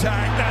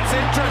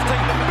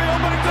interesting. Bill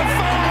back to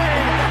Foley.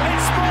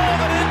 It's more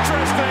than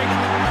interesting.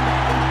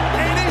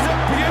 It is a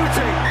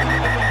beauty.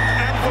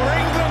 And for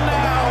England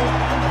now,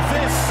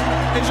 this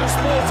is a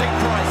sporting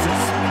crisis.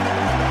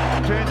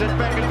 Turns it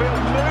back and Bill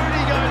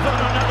Mooney goes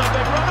on another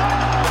big run.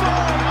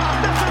 Oh boy,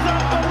 this is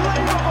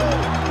unbelievable.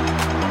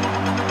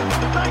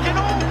 They can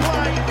all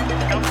play.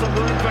 Comes the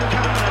room for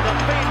Carter, the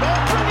feed.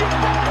 Oh, brilliant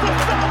ball to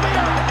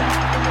Salvia.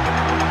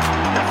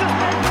 This is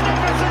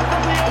magnificent from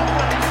the All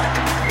Blacks.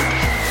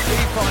 He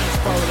finds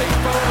Foley.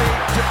 Foley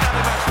to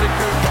Adam Ashley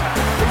Cooper.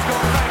 He's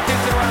got back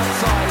into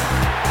outside.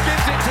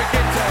 Gives it to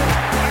Gitto.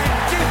 And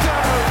Gitto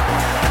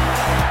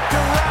to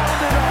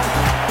round it off.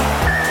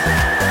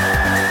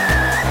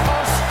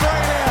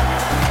 Australia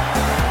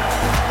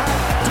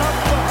have done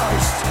the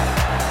host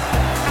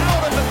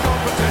out of the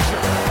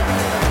competition.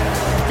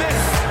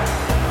 This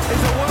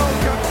is a World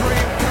Cup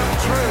dream come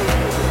true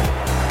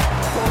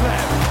for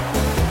them.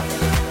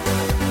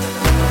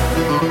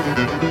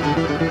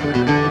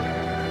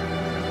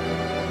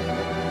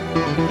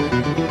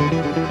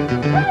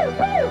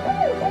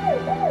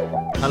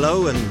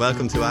 Hello and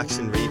welcome to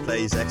Action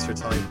Replay's Extra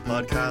Time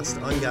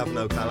podcast. I'm Gavin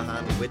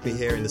O'Callaghan. With me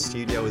here in the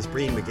studio is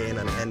Brian McGinn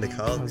and Enda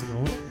Call. How's it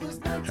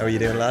going? How are you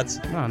doing, lads?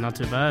 No, not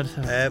too bad.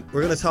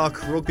 We're going to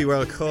talk Rugby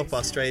World Cup,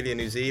 Australia,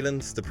 New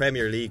Zealand, the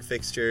Premier League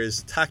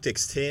fixtures,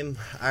 tactics team,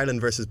 Ireland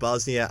versus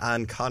Bosnia,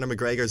 and Conor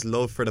McGregor's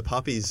love for the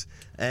poppies.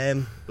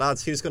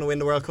 Lads, who's going to win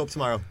the World Cup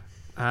tomorrow?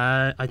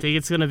 I think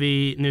it's going to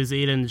be New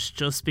Zealand,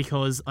 just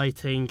because I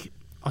think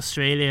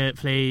Australia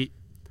play.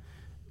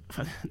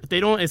 They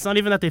don't. It's not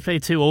even that they play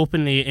too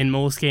openly in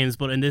most games,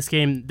 but in this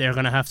game they're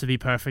going to have to be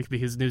perfect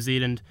because New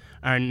Zealand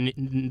are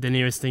the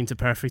nearest thing to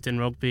perfect in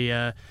rugby.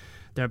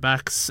 Their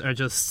backs are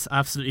just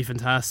absolutely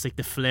fantastic.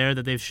 The flair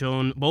that they've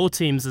shown, both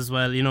teams as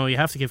well. You know, you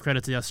have to give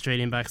credit to the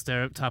Australian backs;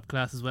 they're top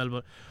class as well.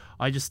 But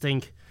I just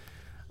think,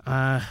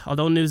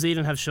 although New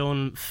Zealand have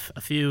shown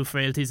a few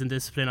frailties in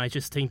discipline, I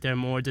just think they're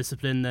more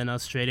disciplined than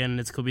Australia, and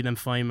it could be them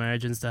fine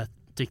margins that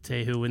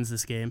dictate who wins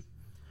this game.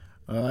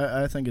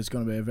 I think it's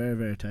going to be a very,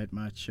 very tight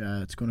match.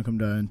 It's going to come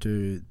down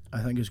to,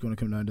 I think it's going to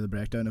come down to the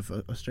breakdown. If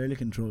Australia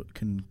can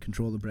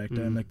control the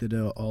breakdown like they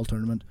do all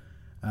tournament,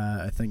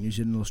 I think New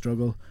Zealand will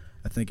struggle.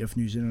 I think if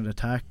New Zealand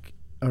attack,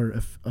 or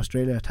if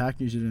Australia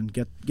attack New Zealand,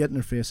 get in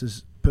their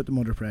faces, put them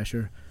under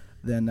pressure,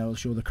 then that will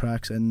show the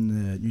cracks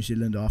in New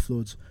Zealand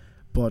offloads.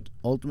 But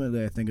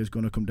ultimately, I think it's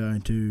going to come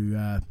down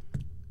to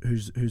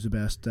who's the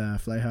best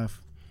fly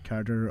half,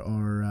 Carter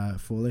or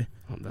Foley.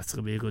 Oh, that's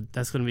going to be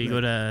a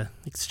good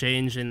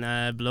exchange in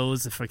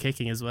blows for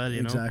kicking as well.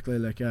 You know, exactly.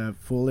 Like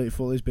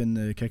Foley's been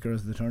the kicker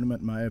of the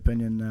tournament, in my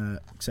opinion.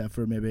 Except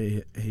for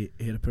maybe he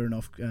had a poor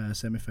enough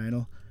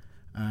semi-final.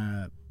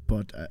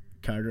 But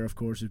Carter, of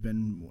course, he's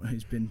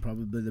been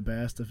probably the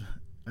best of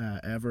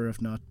ever,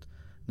 if not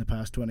in the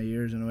past 20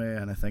 years anyway.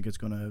 And I think it's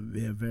going to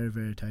be a very,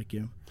 very tight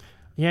game.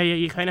 Yeah.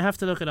 You kind of have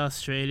to look at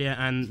Australia,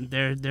 and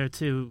they're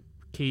two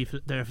key.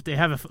 They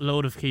have a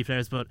load of key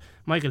players, but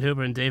Michael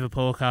Hooper and David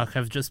Pocock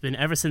have just been,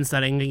 ever since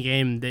that England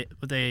game,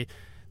 they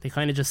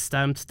kind of just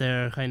stamped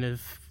their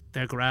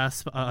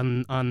grasp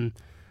on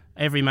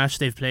every match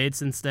they've played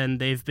since then.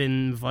 They've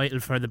been vital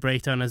for the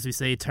breakdown, as we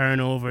say,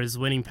 turnovers,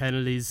 winning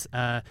penalties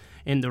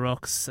in the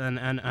rucks,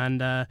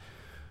 and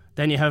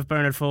then you have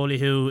Bernard Foley,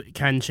 who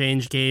can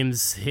change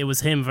games. It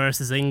was him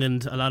versus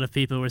England. A lot of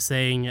people were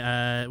saying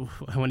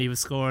when he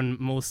was scoring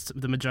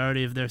the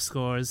majority of their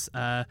scores.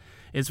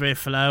 Israel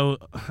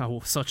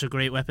Folau, such a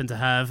great weapon to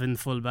have in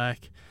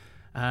fullback.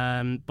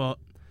 But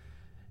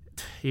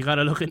you got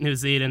to look at New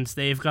Zealand.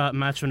 They've got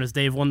match winners.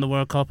 They've won the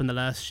World Cup in the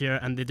last year,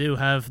 and they do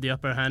have the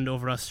upper hand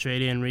over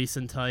Australia in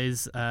recent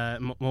ties.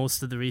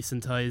 Most of the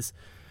recent ties.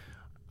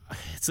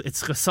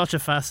 It's such a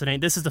fascinating.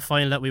 This is the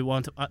final that we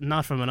want,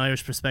 not from an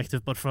Irish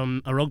perspective, but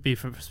from a rugby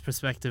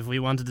perspective. We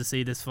wanted to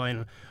see this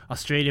final.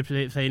 Australia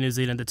play New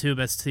Zealand, the two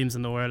best teams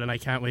in the world, and I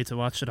can't wait to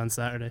watch it on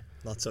Saturday.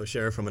 Not so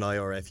sure from an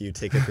IRFU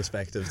ticket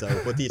perspective,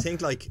 though. But do you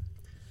think, like,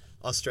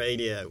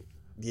 Australia,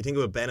 do you think it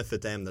would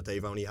benefit them that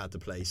they've only had to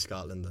play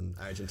Scotland and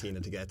Argentina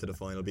to get to the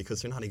final,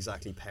 because they're not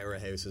exactly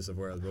powerhouses of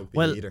world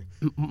rugby either?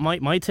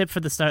 My tip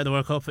for the start of the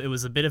World Cup, it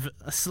was a bit of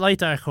a slight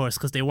dark horse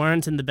because they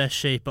weren't in the best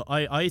shape, but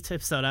I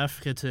tipped South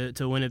Africa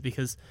to win it,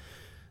 because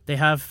they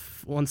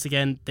have, once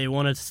again, they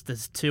won it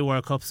the 2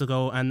 World Cups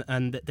ago,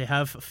 and they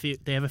have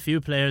a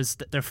few players.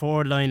 Their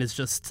forward line is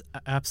just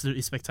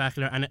absolutely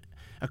spectacular, and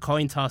a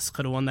coin toss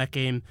could have won that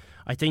game.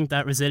 I think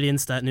that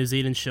resilience that New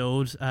Zealand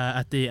showed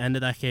at the end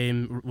of that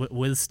game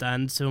will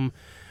stand to them.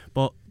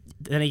 But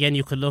then again,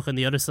 you could look on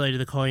the other side of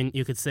the coin.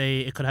 You could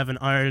say it could have an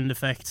Ireland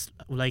effect,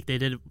 like they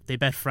did. They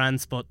bet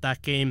France, but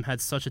that game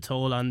had such a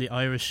toll on the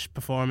Irish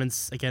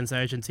performance against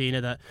Argentina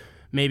that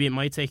maybe it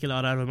might take a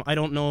lot out of them. I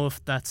don't know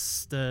if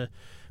that's the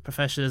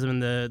professionalism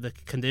and the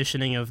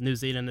conditioning of New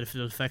Zealand, if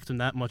it'll affect them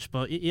that much,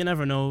 but you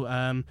never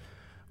know.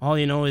 All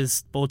you know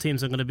is both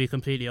teams are going to be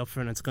completely up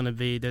for it, and it's going to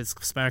be, the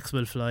sparks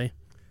will fly.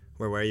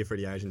 Where were you for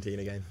the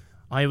Argentina game?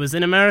 I was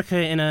in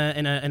America in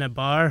a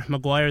bar,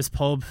 Maguire's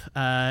Pub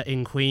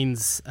in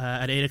Queens,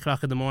 at 8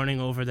 o'clock in the morning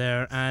over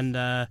there, and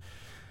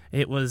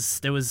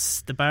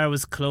the bar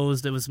was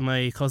closed. It was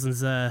my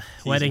cousin's wedding.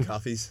 Teas and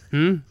coffees.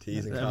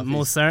 Teas and coffees.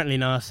 Most certainly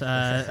not.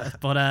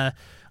 But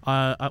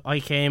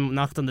I came,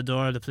 knocked on the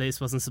door. The place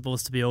wasn't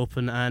supposed to be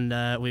open,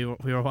 and we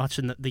were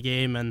watching the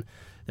game, and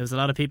there was a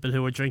lot of people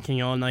who were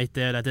drinking all night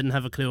there that didn't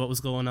have a clue what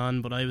was going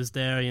on. But I was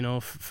there,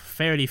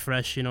 fairly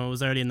fresh. It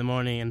was early in the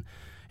morning, and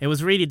it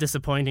was really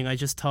disappointing. I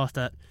just thought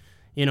that,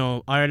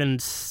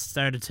 Ireland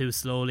started too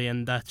slowly,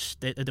 and that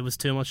there was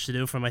too much to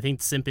do for them. I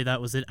think simply that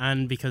was it,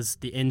 and because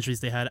the injuries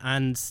they had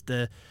and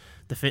the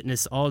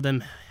fitness, all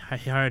them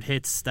hard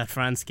hits that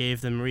France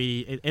gave them,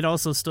 really, it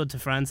also stood to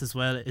France as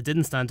well. It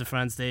didn't stand to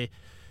France. They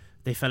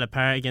fell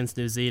apart against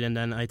New Zealand,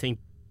 and I think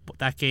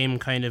that game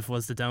kind of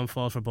was the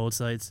downfall for both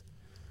sides.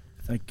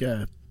 I think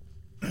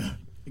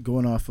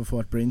going off of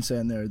what Breen's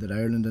saying there, that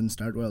Ireland didn't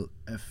start well.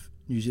 If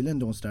New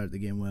Zealand don't start the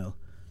game well,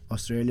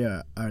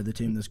 Australia are the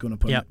team that's going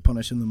to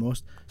punish them the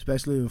most,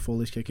 especially with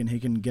Foley's kicking. He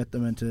can get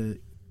them into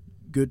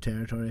good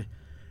territory.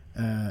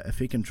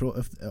 If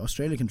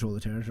Australia control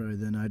the territory,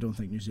 then I don't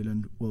think New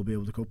Zealand will be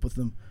able to cope with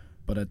them.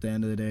 But at the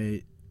end of the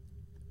day,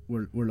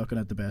 we're looking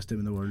at the best team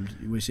in the world.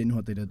 We've seen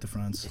what they did to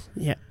France.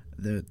 Yeah,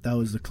 that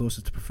was the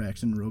closest to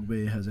perfection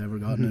rugby has ever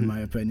gotten, in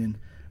my opinion.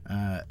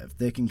 If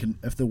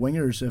the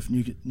wingers, if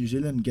New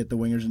Zealand get the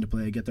wingers into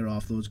play, get their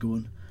offloads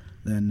going,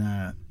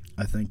 then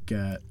I think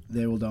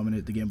they will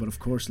dominate the game. But of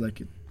course,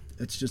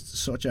 it's just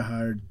such a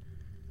hard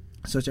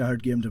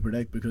game to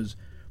predict, because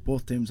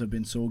both teams have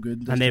been so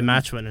good, and they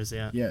match winners.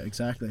 Yeah,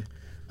 exactly.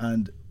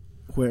 And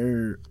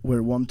where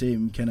one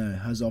team kind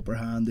of has upper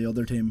hand, the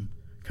other team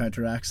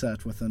counteracts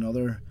that with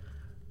another.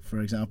 For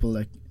example,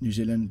 like New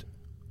Zealand's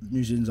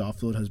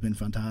offload has been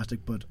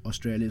fantastic, but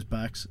Australia's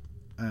backs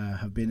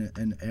have been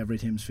in every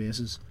team's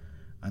faces.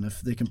 And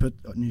if they can put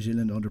New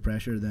Zealand under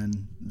pressure,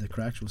 then the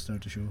cracks will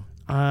start to show.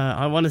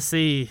 I want to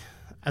see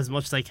as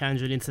much as I can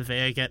Julian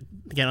Savea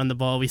get on the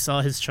ball. We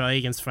saw his try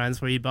against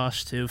France where he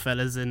boshed two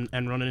fellas and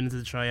running into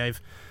the try.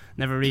 I've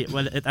never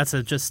that's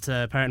just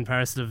part and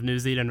parcel of New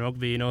Zealand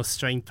rugby,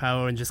 strength,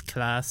 power, and just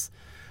class.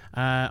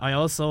 I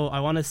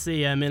want to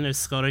see Milner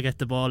Scudder get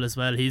the ball as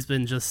well. He's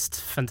been just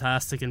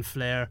fantastic in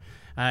flair.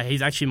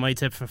 He's actually my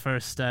tip for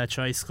first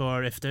try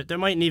score. If there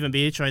mightn't even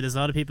be a try, there's a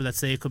lot of people that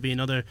say it could be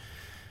another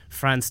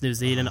France, New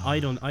Zealand. I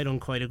don't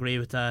quite agree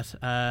with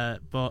that.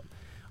 But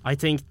I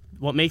think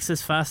what makes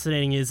this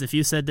fascinating is, if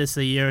you said this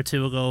a year or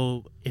two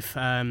ago, if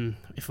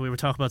we were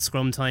talking about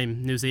scrum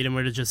time, New Zealand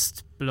would have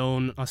just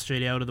blown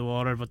Australia out of the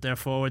water. But their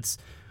forwards,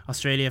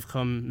 Australia, have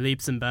come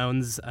leaps and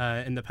bounds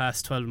in the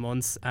past 12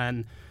 months,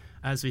 and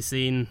as we've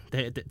seen,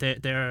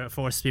 they're a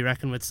force to be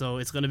reckoned with. So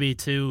it's going to be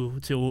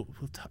two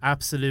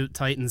absolute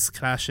titans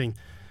clashing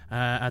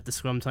at the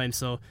scrum time.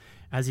 So,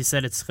 as you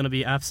said, it's going to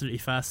be absolutely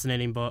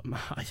fascinating, but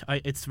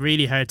it's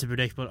really hard to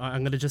predict. But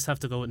I'm going to just have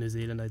to go with New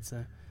Zealand, I'd say.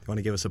 You want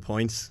to give us a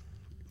point?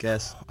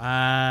 Guess.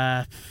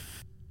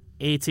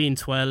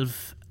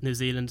 18-12 New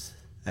Zealand.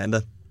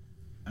 Enda?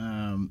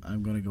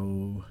 I'm going to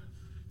go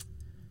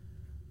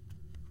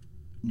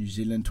New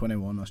Zealand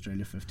 21,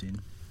 Australia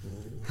 15.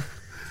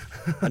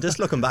 And just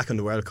looking back on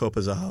the World Cup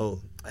as a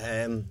whole,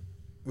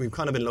 we've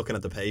kind of been looking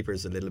at the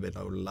papers a little bit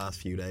over the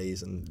last few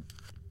days, and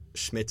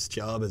Schmidt's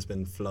job has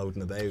been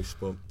floating about,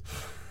 but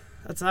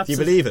do you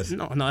believe it?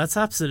 No, that's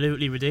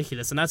absolutely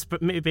ridiculous, and that's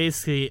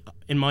basically,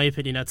 in my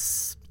opinion,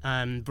 that's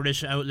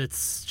British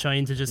outlets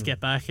trying to just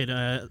get back at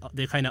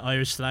the kind of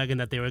Irish slagging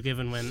that they were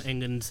given when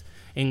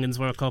England's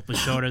World Cup was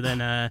shorter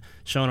than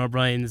Sean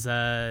O'Brien's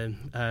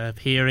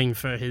hearing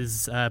for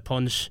his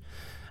punch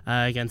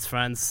against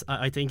France.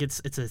 I think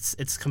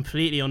it's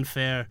completely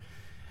unfair.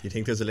 Do you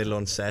think there's a little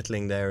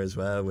unsettling there as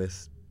well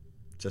with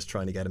just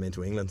trying to get him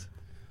into England?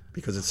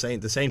 Because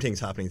the same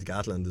thing's happening to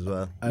Gatland as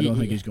well. I don't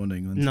think he's going to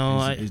England. No,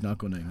 he's not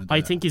going to England.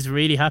 I think he's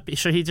really happy.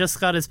 Sure, he just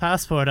got his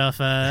passport off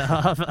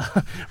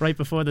right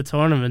before the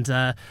tournament.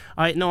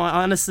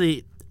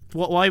 Honestly,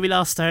 why we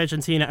lost to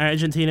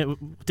Argentina,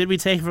 did we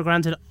take it for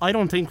granted? I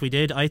don't think we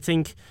did. I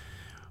think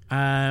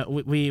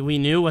we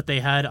knew what they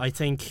had. I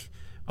think,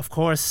 of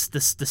course,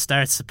 the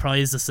start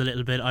surprised us a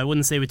little bit. I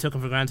wouldn't say we took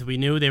them for granted. We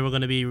knew they were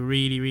going to be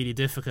really, really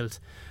difficult.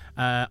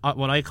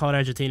 What I call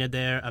Argentina,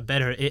 they're a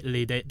better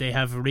Italy. They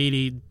have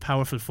really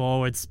powerful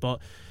forwards, but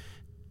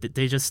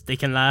they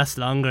can last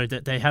longer.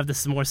 They have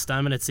this more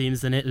stamina, it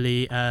seems, than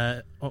Italy.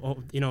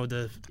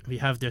 We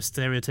have their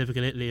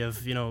stereotypical Italy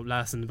of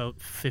lasting about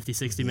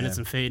 50-60 minutes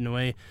and fading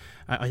away.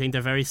 I think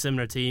they're very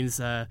similar teams,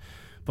 but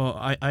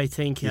I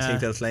think. Do you think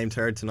they'll claim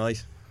third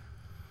tonight?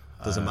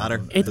 Does it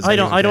matter? I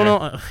don't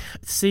know.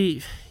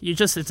 See,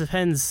 it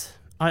depends.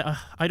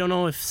 I don't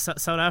know if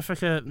South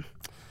Africa,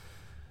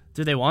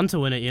 do they want to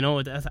win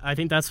it? I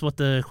think that's what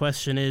the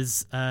question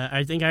is.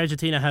 I think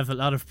Argentina have a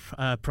lot of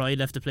pride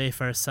left to play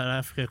for. South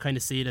Africa kind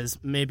of see it as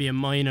maybe a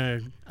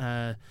minor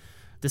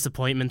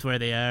disappointment where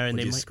they are. And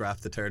Would they you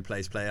scrap the third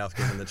place playoff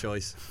given the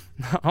choice?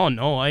 Oh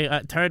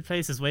no, third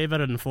place is way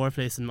better than fourth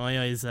place in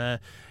my eyes.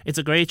 It's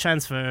a great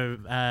chance for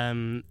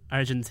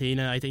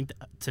Argentina, I think,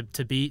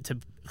 to beat,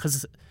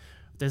 because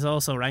there's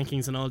also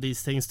rankings and all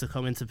these things to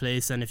come into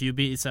place, and if you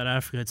beat South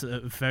Africa, it's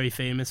very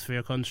famous for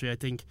your country. I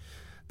think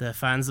the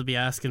fans will be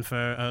asking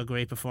for a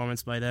great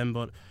performance by them.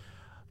 But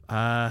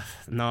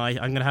no, I'm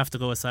going to have to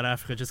go with South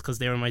Africa just because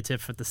they were my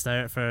tip for the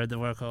start for the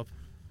World Cup.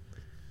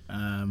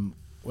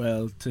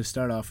 Well, to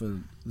start off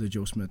with the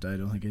Joe Smith, I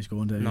don't think he's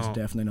going to. No. He's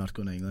definitely not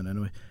going to England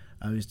anyway.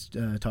 I was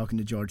talking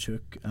to George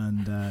Hook,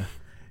 and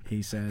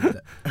he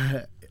said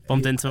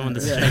Bumped into him on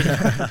the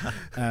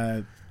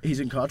street. He's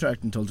in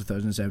contract until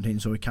 2017,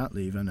 so he can't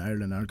leave, and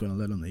Ireland aren't going to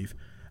let him leave.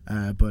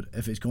 But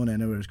if he's going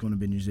anywhere, it's going to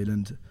be New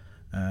Zealand.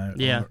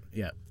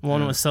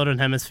 One with Southern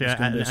Hemisphere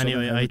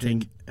anyway. I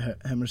think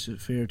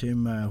Hemisphere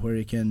team where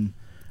he can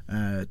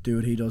do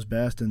what he does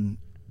best and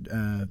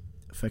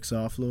fix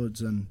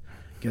offloads and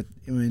get.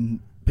 I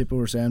mean, people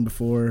were saying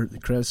before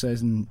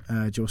criticising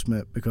Joe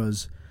Smith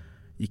because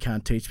you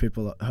can't teach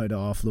people how to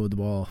offload the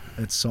ball.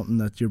 It's something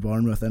that you're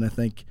born with, and I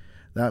think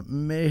that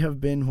may have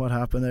been what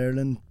happened in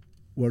Ireland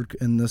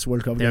in this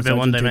World Cup. They're a bit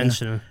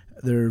one-dimensional.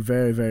 They're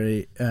very,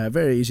 very,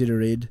 very easy to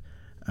read.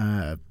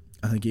 I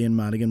think Ian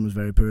Madigan was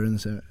very poor in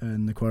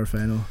the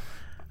quarterfinal.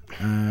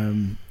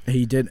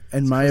 He did,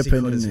 in my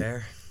opinion. He cut his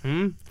hair.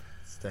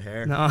 It's the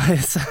hair. No,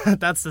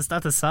 that's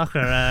a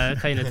soccer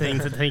kind of thing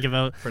to think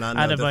about.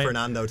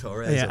 Fernando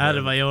Torres. Yeah,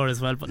 Adebayor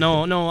as well. But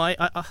no,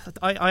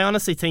 I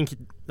honestly think,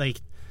 like,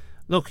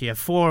 look, you have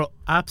 4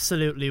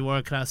 absolutely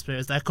world-class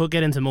players that could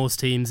get into most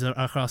teams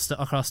across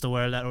the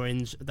world that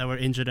were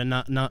injured and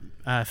not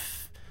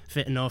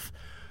fit enough.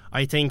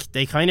 I think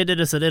they kind of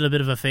did us a little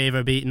bit of a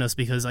favour beating us,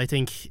 because I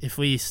think if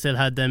we still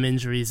had them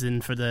injuries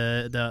in for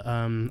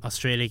the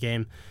Australia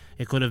game,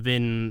 it could have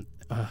been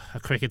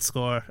a cricket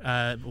score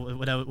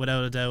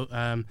without a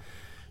doubt.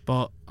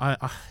 But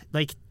I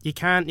like you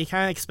can't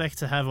expect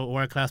to have a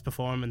world-class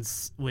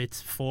performance with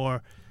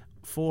four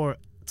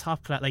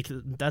top class. Like,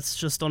 that's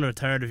just under a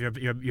third of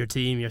your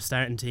team, your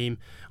starting team.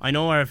 I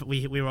know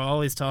we were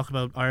always talking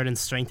about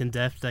Ireland's strength and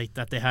depth, like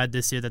that they had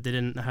this year that they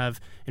didn't have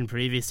in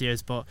previous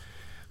years, but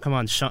come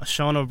on,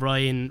 Sean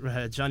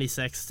O'Brien, Johnny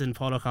Sexton,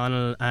 Paul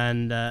O'Connell,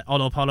 and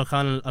although Paul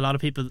O'Connell, a lot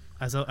of people,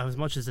 as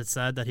much as it's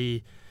sad that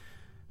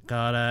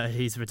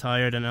he's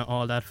retired and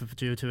all that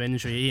due to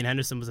injury, Ian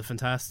Henderson was a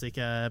fantastic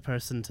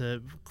person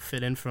to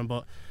fill in for him,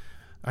 but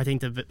I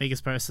think the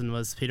biggest person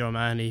was Peter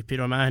O'Mahony.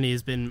 Peter O'Mahony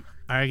has been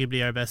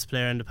arguably our best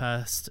player in the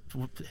past.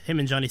 Him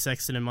and Johnny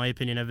Sexton, in my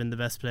opinion, have been the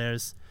best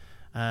players.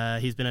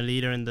 He's been a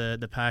leader in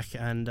the pack,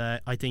 and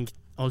I think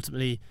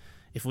ultimately,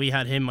 if we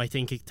had him, I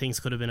think things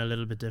could have been a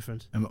little bit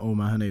different.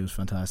 O'Mahony was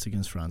fantastic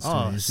against France.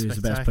 He was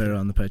the best player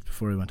on the pitch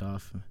before he went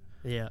off.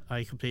 Yeah,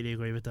 I completely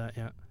agree with that.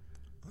 Yeah.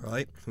 All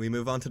right, we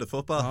move on to the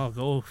football.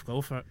 Oh,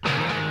 go for it.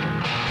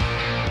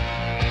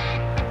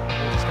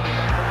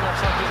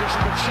 Offside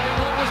position, but Shane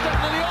Long was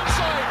definitely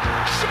onside.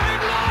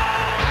 Shane Long!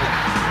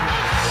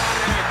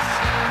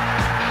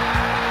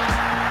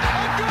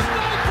 A good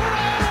night for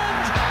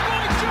Ireland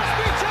might just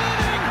be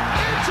turning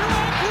into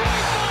a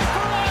great night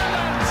for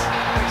Ireland.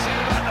 We've seen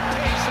about the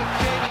pace of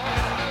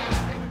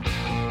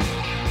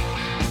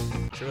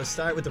Shane. So we'll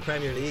start with the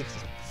Premier League.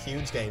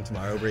 Huge game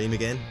tomorrow, Bream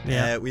again.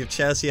 Yeah. We have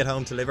Chelsea at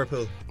home to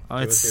Liverpool.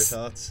 Give us your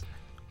thoughts.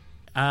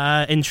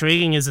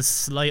 Intriguing is a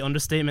slight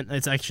understatement.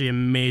 It's actually a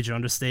major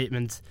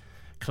understatement.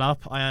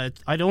 Klopp, I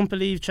don't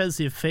believe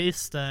Chelsea have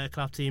faced a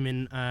Klopp team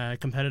in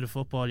competitive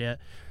football yet.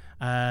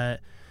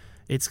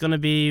 It's going to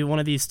be one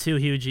of these two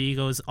huge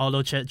egos,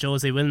 although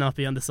Jose will not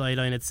be on the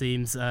sideline, it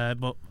seems,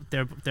 but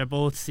they're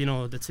both,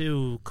 the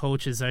two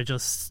coaches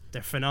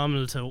they're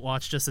phenomenal to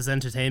watch just as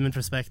entertainment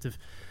perspective.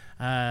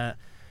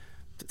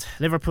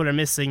 Liverpool are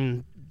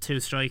missing 2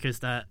 strikers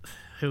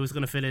who's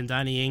going to fill in.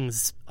 Danny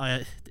Ings,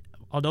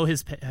 although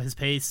his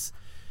pace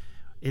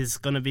is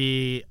going to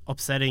be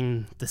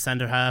upsetting the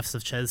centre halves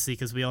of Chelsea,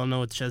 because we all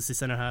know Chelsea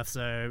centre halves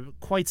are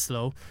quite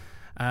slow,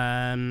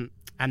 and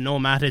no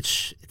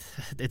Matic,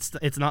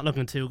 it's not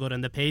looking too good.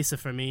 And the pace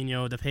of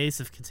Firmino, the pace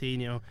of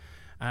Coutinho,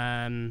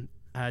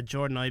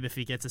 Jordan Ibe, if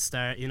he gets a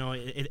start,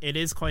 it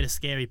is quite a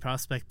scary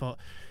prospect. But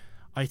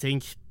I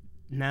think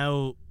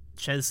now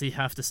Chelsea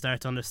have to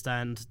start to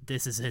understand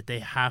this is it. They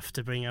have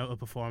to bring out a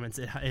performance.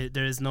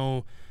 There is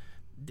no,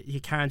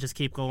 you can't just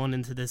keep going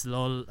into this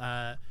lull.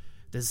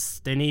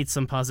 They need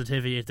some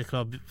positivity at the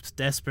club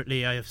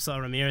desperately. I saw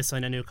Ramirez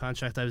sign a new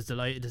contract. I was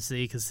delighted to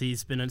see, because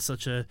he's been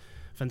such a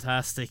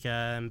fantastic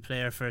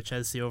player for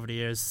Chelsea over the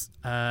years.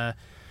 I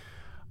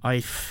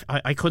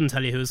couldn't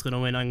tell you who's going to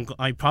win.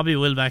 I probably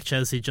will back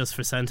Chelsea just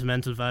for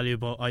sentimental value,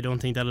 but I don't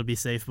think that'll be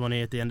safe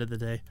money at the end of the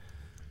day.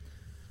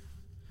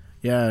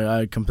 Yeah,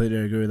 I completely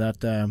agree with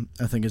that.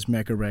 I think it's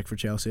make or break for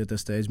Chelsea at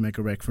this stage, make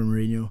or break for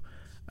Mourinho.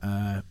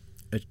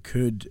 It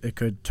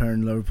could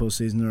turn Liverpool's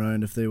season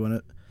around if they win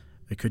it.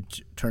 It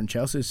could turn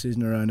Chelsea's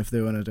season around if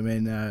they win it. I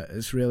mean,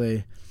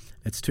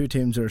 it's two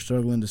teams that are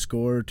struggling to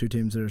score, two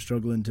teams that are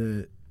struggling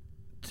to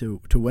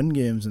win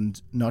games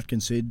and not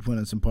concede when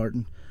it's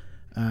important.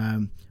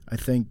 I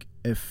think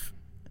if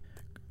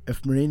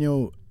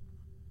Mourinho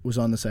was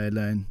on the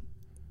sideline,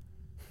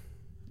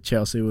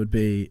 Chelsea would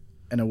be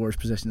in a worse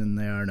position than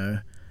they are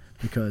now,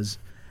 because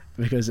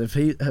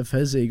if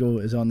his ego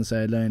is on the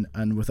sideline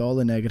and with all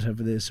the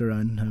negativity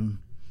surrounding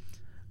him,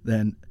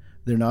 then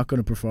they're not going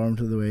to perform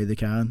to the way they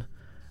can.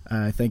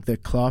 I think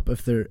that Klopp,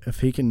 if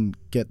he can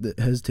get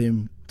his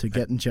team to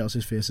get in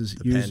Chelsea's faces,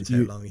 Depends how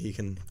long he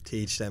can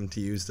teach them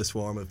to use the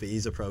swarm of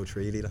bees approach,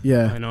 really.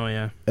 Yeah, I know.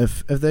 Yeah,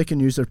 if they can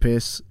use their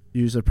pace,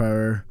 use their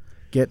power,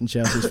 get in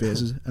Chelsea's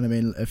faces, and I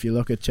mean, if you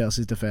look at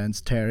Chelsea's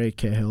defence, Terry,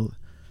 Cahill,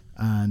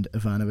 and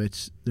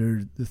Ivanovic,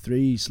 they're the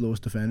three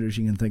slowest defenders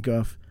you can think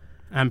of.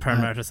 and Per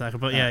Mertesacker.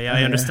 But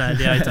I understand.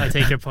 Yeah, I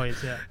take your point.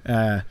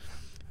 Yeah.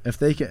 If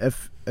they can,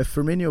 if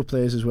Firmino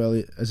plays as well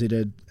as he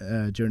did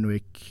during the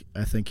week,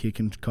 I think he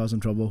can cause them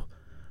trouble.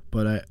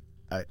 But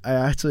I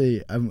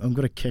actually, I'm going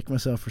to kick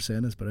myself for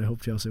saying this, but I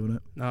hope Chelsea win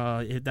it.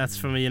 No, that's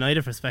from a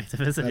United perspective,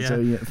 is it?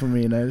 That's from a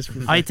United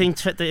perspective. I think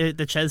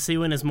the Chelsea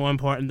win is more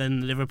important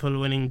than Liverpool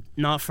winning.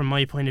 Not from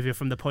my point of view,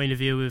 from the point of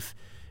view of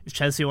if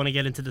Chelsea want to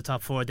get into the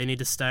top four, they need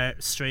to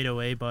start straight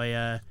away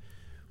by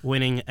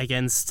winning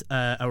against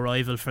a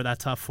rival for that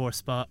top four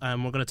spot. We're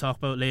going to talk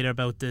about later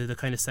about the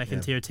kind of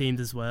second tier teams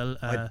as well.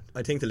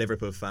 I think the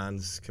Liverpool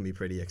fans can be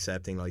pretty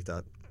accepting like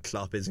that.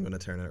 Klopp isn't going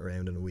to turn it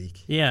around in a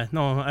week. Yeah,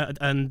 no,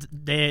 and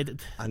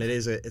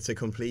it's a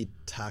complete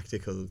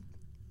tactical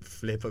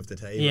flip of the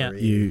table. Yeah,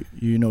 really.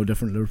 You know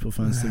different Liverpool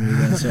fans to me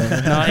then. So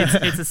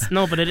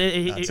but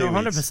you're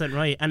 100%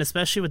 right, and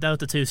especially without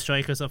the two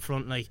strikers up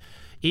front, like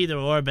either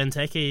or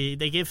Benteke,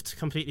 they give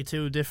completely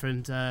two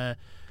different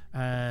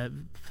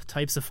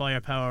types of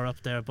firepower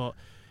up there. But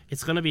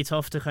it's going to be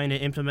tough to kind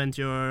of implement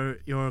your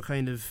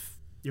kind of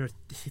your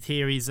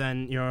theories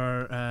and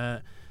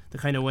your the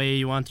kind of way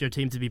you want your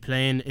team to be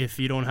playing if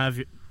you don't have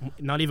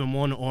not even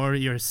one or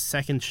your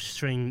second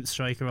string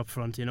striker up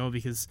front,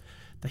 because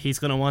he's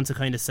going to want to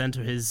kind of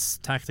centre his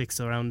tactics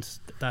around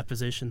that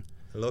position.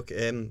 Look,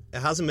 it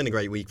hasn't been a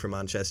great week for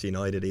Manchester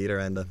United either,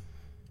 and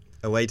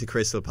away to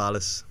Crystal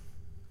Palace.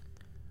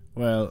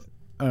 Well,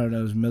 I don't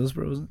know, it was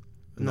Middlesbrough, wasn't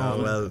it? No,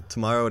 well,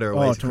 tomorrow they're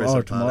away to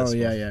Crystal Palace.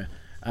 Yeah.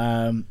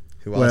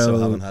 Who also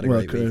haven't had a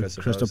great week.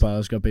 Crystal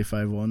Palace got beat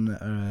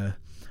 5-1.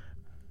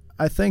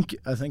 I think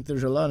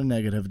there's a lot of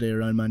negativity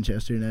around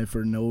Manchester United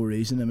for no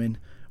reason. I mean,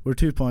 we're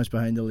 2 points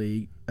behind the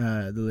league,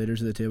 the leaders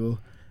of the table.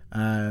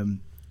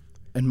 In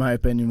my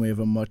opinion, we have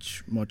a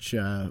much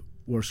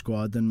worse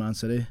squad than Man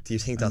City. Do you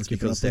think that's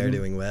because they're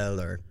doing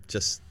well, or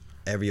just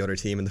every other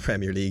team in the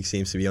Premier League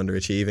seems to be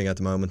underachieving at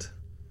the moment?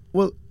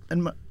 Well,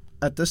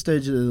 at this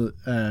stage of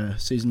the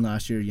season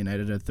last year,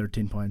 United had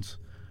 13 points,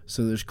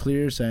 so there's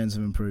clear signs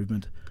of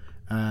improvement.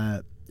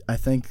 I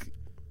think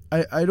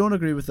I don't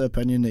agree with the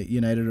opinion that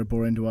United are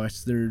boring to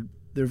watch. They're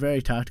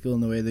very tactical in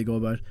the way they go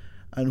about,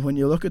 and when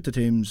you look at the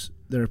teams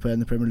that are playing in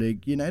the Premier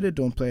League, United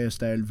don't play a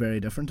style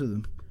very different to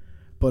them.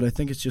 But I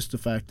think it's just the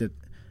fact that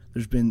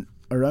there's been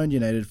around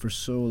United for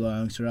so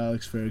long. Sir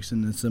Alex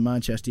Ferguson, it's the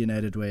Manchester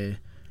United way.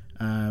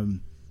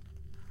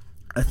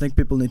 I think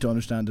people need to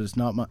understand that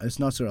it's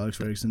not Sir Alex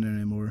Ferguson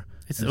anymore.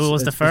 It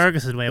was the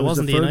Ferguson way. It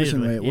wasn't the United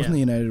way. It wasn't the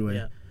United way.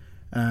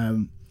 Yeah.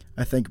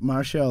 I think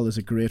Martial is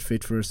a great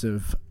fit for us.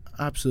 Of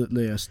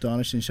absolutely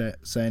astonishing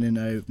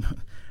signing.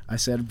 I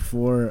said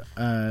before,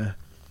 I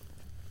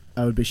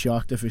would be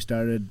shocked if he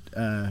started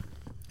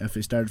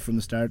from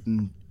the start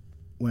and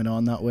went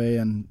on that way.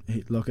 And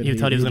you thought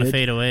he was going to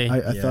fade away.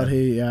 I thought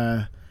he.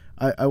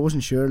 I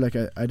wasn't sure. Like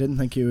I didn't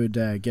think he would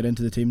get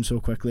into the team so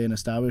quickly and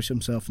establish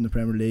himself in the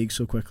Premier League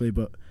so quickly.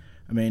 But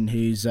I mean,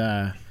 he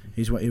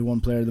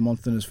won Player of the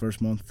Month in his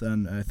first month,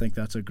 and I think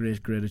that's a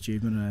great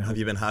achievement. And have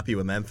you been happy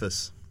with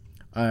Memphis?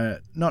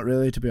 Not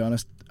really, to be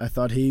honest. I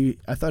thought he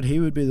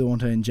would be the one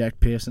to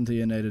inject pace into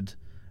United,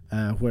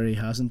 where he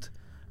hasn't.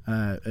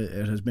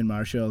 It has been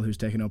Martial who's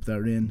taken up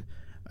that reign.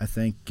 I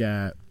think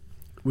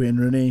Wayne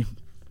Rooney.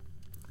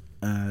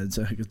 It's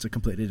a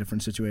completely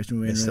different situation.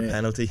 Wayne Missed Rooney, a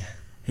penalty.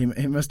 He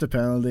missed a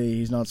penalty.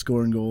 He's not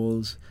scoring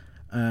goals.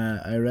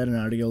 I read an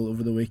article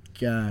over the week.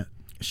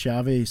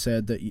 Xavi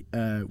said that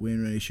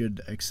Wayne Rooney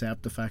should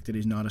accept the fact that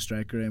he's not a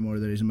striker anymore,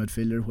 that he's a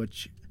midfielder,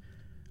 which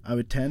I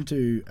would tend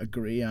to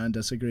agree and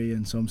disagree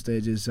in some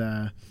stages.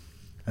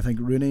 I think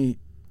Rooney...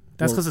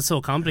 That's because it's so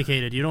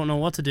complicated. You don't know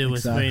what to do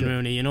with Wayne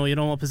Rooney. You don't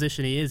know what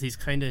position he is. He's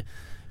kind of...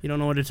 You don't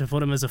know whether to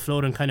put him as a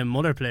floating kind of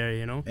mother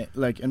player,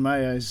 Like, in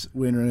my eyes,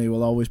 Wayne Rooney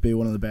will always be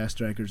one of the best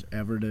strikers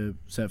ever to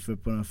set foot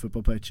on a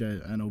football pitch.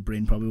 I know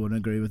Breen probably wouldn't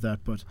agree with that,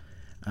 but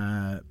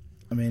I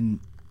mean,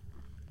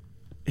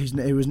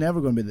 he was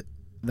never going to be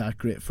that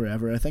great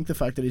forever. I think the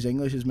fact that he's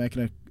English is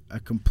making a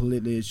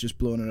completely... It's just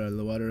blowing it out of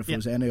the water. If it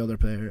was any other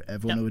player,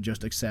 everyone would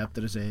just accept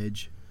at his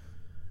age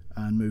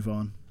and move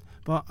on.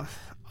 But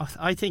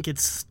I think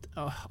it's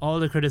all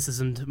the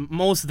criticism,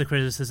 most of the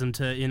criticism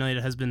to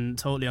United has been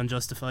totally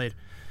unjustified.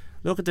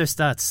 Look at their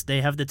stats.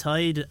 They have the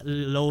tied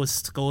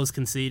lowest goals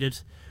conceded,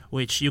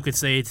 which you could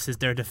say is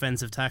their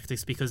defensive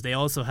tactics, because they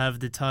also have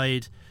the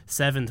tied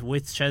 7th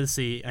with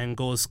Chelsea and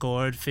goals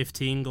scored,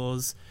 15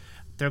 goals.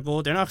 They're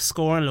not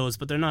scoring loads,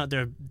 but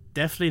they're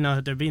definitely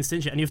not, they're being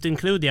stingy. And you have to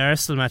include the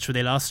Arsenal match where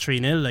they lost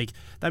 3-0. Like,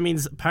 that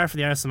means apart from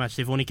the Arsenal match,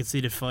 they've only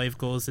conceded 5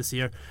 goals this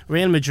year.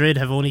 Real Madrid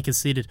have only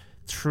conceded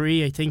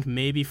 3, I think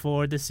maybe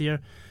 4 this year.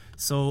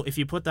 So if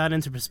you put that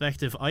into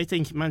perspective, I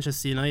think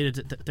Manchester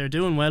United, they're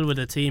doing well with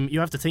a team. You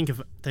have to think of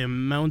the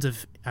amount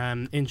of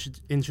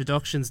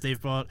introductions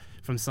they've brought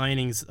from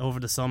signings over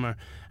the summer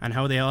and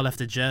how they all have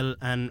to gel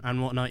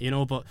and whatnot, you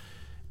know. But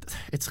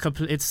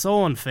it's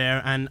so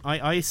unfair, and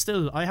I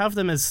have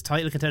them as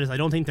title contenders. I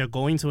don't think they're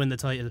going to win the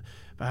title,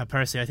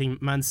 personally. I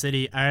think Man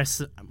City are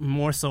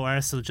more so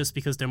Arsenal, just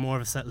because they're more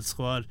of a settled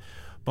squad.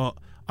 But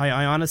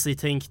I honestly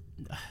think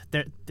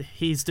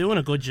he's doing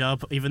a good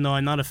job, even though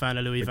I'm not a fan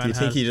of Louis van Gaal. Do you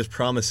think he just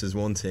promises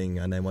one thing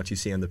and then what you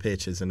see on the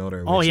pitch is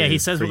another? Oh yeah, he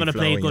says we're going to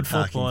play good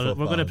football.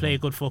 We're going to play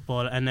good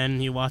football, and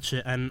then you watch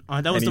it, and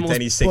that was the most.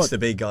 Then he sticks the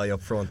big guy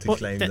up front to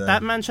claim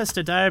that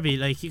Manchester derby.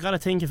 Like, you got to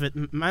think of it.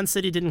 Man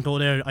City didn't go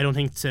there, I don't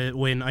think, to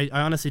win. I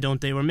honestly don't.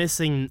 They were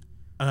missing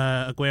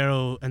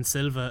Aguero and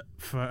Silva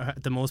for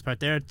the most part.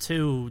 They're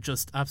two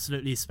just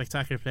absolutely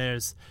spectacular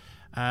players.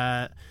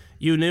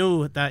 You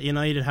knew that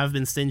United have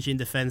been stingy in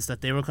defence, that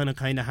they were going to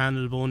kind of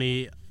handle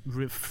Boney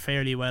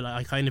fairly well.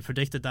 I kind of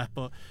predicted that,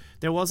 but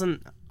there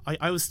wasn't.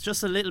 I was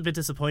just a little bit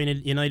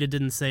disappointed United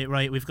didn't say,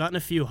 right, we've gotten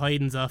a few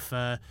hidings off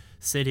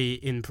City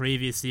in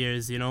previous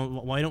years, you know,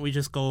 why don't we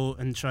just go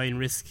and try and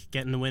risk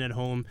getting the win at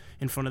home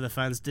in front of the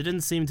fans? There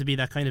didn't seem to be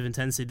that kind of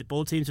intensity.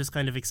 Both teams just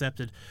kind of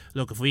accepted,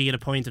 look, if we get a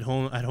point at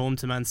home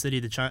to Man City,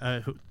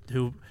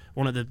 who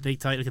one of the big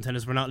title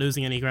contenders, we're not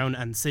losing any ground,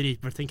 and City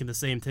were thinking the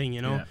same thing,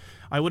 you know. Yeah.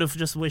 I would have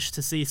just wished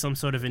to see some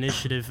sort of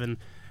initiative and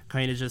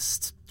kind of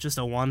just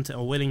a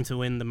willing to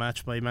win the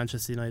match by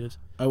Manchester United.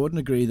 I wouldn't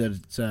agree that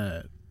it's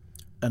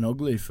an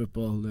ugly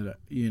football that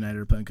United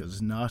are playing, because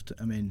it's not.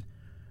 I mean,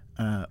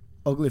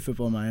 ugly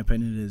football, in my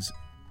opinion, is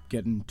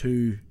getting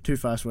two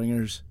fast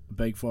wingers, a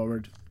big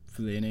forward,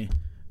 Fellaini,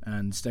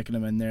 and sticking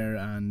them in there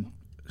and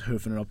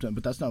hoofing it up to them.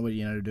 But that's not what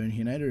United are doing.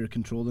 United are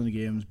controlling the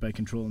games by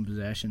controlling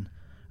possession,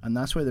 and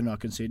that's why they're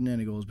not conceding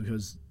any goals,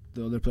 because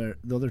the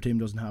other team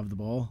doesn't have the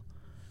ball.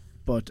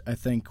 But I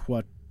think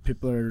what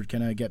people are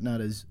kind of getting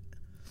at is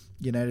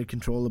United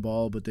control the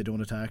ball, but they don't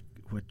attack,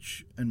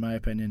 which, in my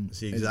opinion,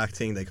 it's the exact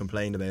thing they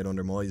complained about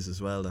under Moyes as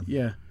well. Then.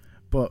 Yeah,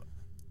 but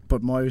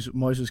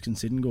Moyes was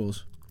conceding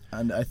goals,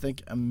 and I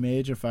think a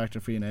major factor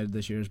for United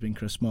this year has been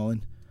Chris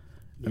Smalling.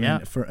 I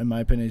mean, in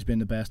my opinion, he's been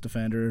the best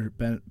defender,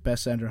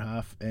 best centre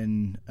half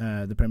in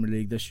the Premier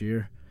League this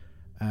year,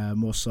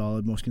 most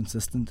solid, most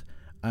consistent,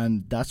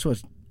 and that's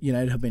what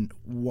United have been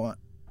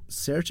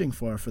searching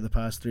for the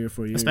past 3 or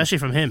 4 years, especially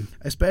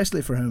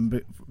for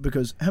him,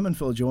 because him and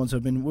Phil Jones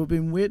we've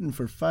been waiting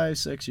for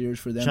 5-6 years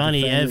for them.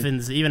 Johnny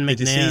Evans, even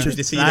McNair. Did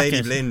you see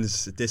Lady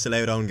Blinds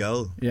disallowed own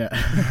goal? Yeah.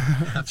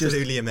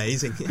 Absolutely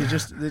amazing.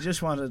 They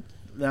just wanted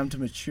them to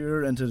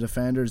mature into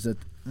defenders that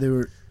they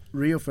were.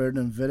 Rio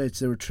Ferdinand, Vidic,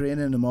 they were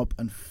training them up,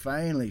 and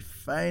finally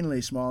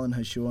Smalling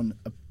has shown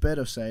a bit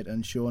of sight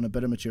and shown a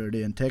bit of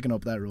maturity and taken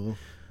up that role.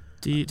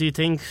 Do you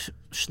think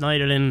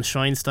Schneiderlin,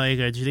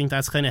 Schweinsteiger, do you think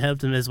that's kind of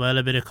helped him as well,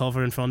 a bit of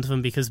cover in front of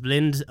him? Because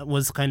Blind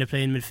was kind of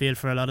playing midfield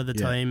for a lot of the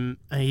time.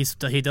 He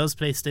does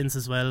play stints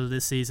as well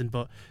this season,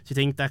 but do you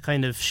think that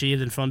kind of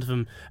shield in front of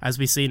him, as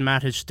we seen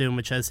Matic doing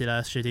with Chelsea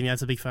last year, do you think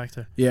that's a big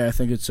factor? Yeah, I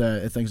think it's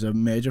a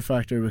major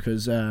factor,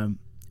 because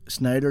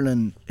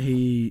Schneiderlin,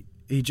 he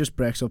just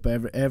breaks up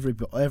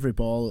every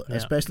ball,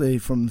 especially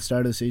from the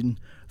start of the season.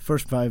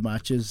 First 5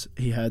 matches,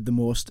 he had the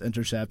most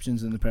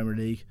interceptions in the Premier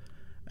League.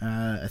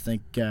 I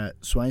think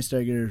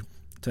Schweinsteiger,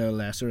 to a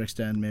lesser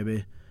extent,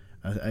 maybe.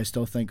 I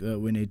still think that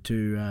we need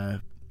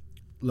to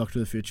look to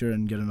the future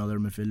and get another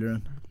midfielder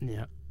in.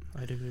 Yeah,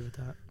 I'd agree with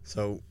that.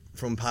 So,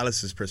 from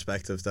Palace's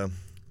perspective, though, do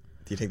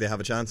you think they have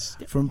a chance?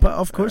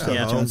 Of course they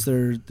have a chance.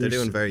 They're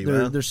doing very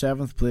well. They're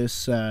 7th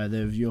place. They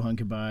have Johan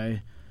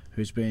Cabaye,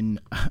 who's been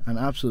an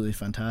absolutely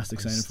fantastic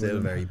signing for them.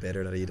 Still very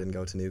bitter that he didn't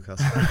go to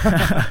Newcastle.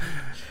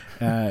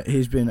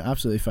 He's been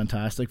absolutely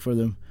fantastic for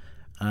them.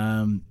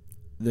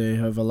 They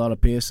have a lot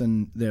of pace,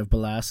 and they have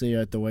Balassi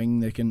out the wing.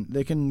 They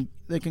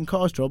can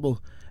cause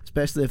trouble,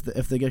 especially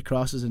if they get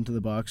crosses into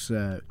the box.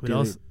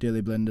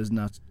 Daley Blind is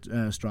not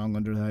strong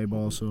under the high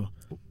ball, so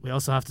we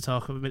also have to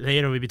talk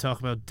later. We'll be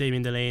talking about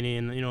Damien Delaney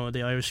and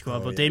the Irish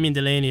squad. But Damien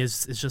Delaney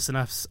is just an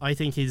abs. I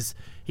think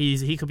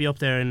he could be up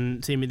there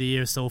in team of the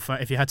year so far.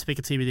 If you had to pick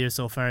a team of the year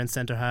so far in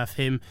centre half,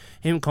 him,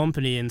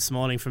 Company, and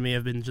Smalling for me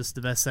have been just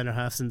the best centre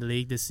halves in the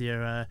league this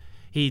year.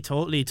 He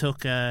totally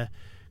took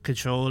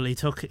control. He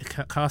took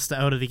Costa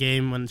out of the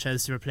game when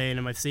Chelsea were playing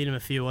him. I've seen him a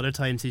few other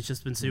times. He's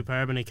just been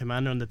superb and a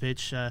commander on the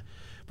pitch.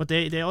 But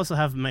they also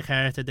have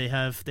McCarthy. They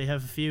have a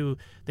few.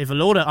 They have a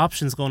load of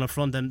options going up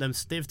front.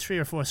 They have 3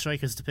 or 4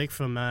 strikers to pick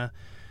from.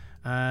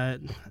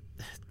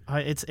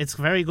 It's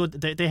very good.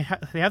 They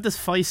have this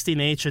feisty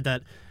nature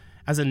that,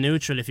 as a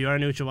neutral, if you are a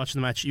neutral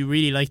watching the match, you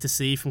really like to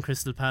see from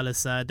Crystal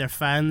Palace. Their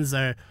fans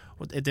are.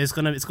 It's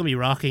gonna be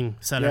rocking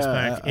Sellers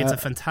Park. It's a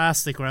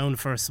fantastic ground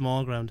for a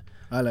small ground.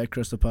 I like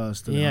Crystal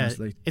Palace, to be honest.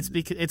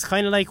 It's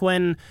kind of like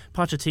when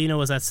Pochettino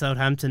was at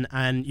Southampton,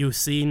 and you've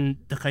seen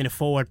the kind of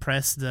forward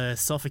press, the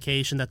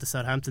suffocation that the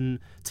Southampton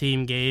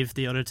team gave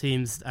the other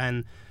teams,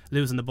 and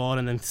losing the ball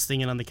and then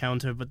stinging on the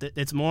counter. But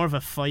it's more of a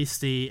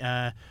feisty,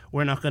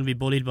 we're not going to be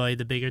bullied by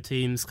the bigger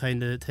teams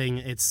kind of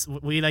thing.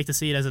 We like to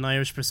see it as an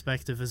Irish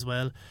perspective as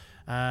well.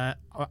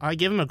 I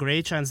give them a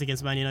great chance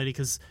against Man United,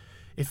 because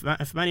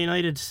if Man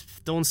United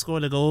don't score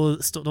the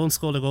goals,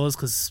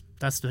 because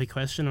that's the big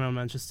question around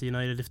Manchester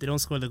United. If they don't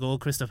score the goal,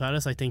 Crystal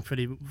Palace, I think,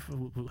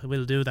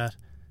 will do that.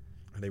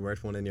 Are they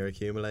worth one in your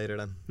accumulator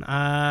then?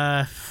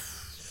 I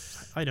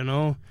don't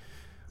know.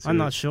 I'm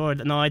not sure.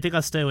 No, I think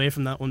I'll stay away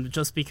from that one,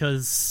 just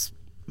because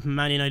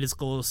Man United's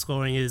goal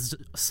scoring is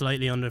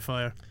slightly under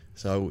fire.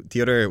 So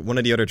one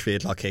of the other 3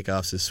 o'clock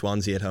kickoffs is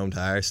Swansea at home to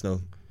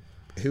Arsenal.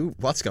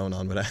 What's going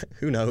on with that?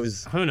 Who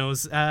knows?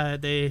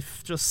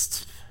 They've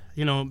just,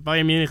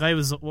 Bayern Munich. I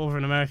was over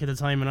in America at the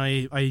time,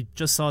 and I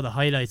just saw the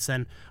highlights,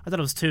 and I thought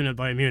it was 2-0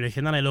 Bayern Munich,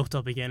 and then I looked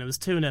up again, it was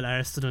 2-0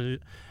 Arsenal,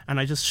 and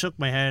I just shook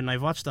my head, and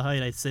I've watched the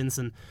highlights since,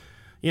 and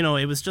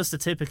it was just a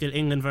typical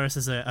England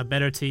versus a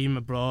better team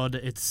abroad.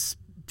 It's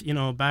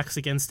backs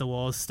against the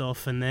wall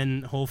stuff, and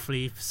then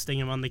hopefully sting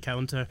him on the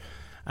counter.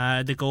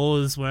 The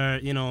goals were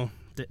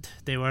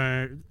they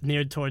were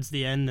near towards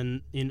the end,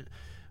 and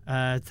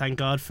thank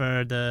God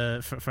for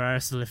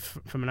Arsenal,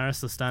 from an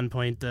Arsenal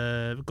standpoint,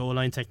 the goal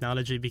line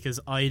technology, because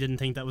I didn't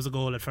think that was a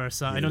goal at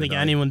first. I don't think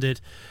anyone did.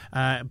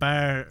 I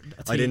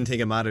didn't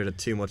think it mattered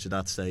too much at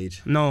that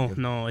stage.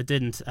 No, it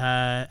didn't.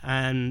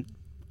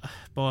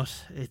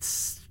 But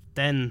it's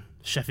then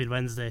Sheffield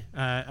Wednesday,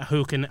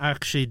 who can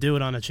actually do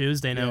it on a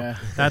Tuesday now. Yeah.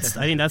 I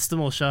think that's the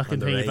most shocking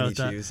thing about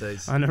that.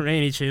 Tuesdays. On the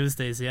rainy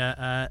Tuesdays,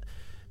 yeah.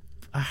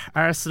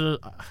 Arsenal,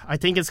 I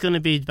think it's going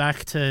to be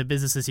back to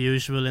business as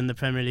usual in the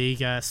Premier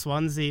League.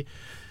 Swansea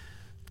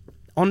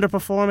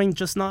underperforming,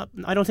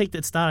 I don't think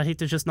it's that. I think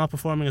they're just not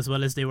performing as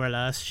well as they were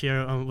last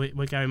year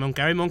with Gary Monk.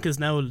 Gary Monk is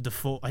now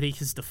I think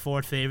he's the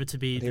 4th favourite to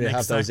be the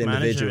next sacked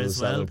manager as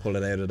well. That'll pull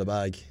it out of the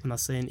bag. I'm not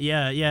saying,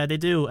 yeah, they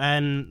do,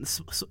 and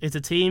it's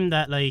a team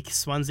that, like,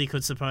 Swansea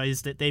could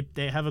surprise. That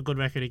they have a good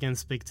record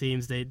against big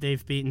teams.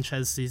 They've beaten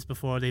Chelsea's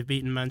before, they've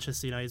beaten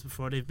Manchester United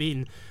before, they've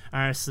beaten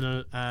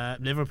Arsenal,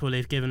 Liverpool.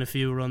 They've given a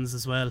few runs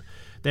as well.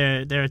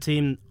 They're a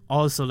team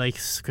also like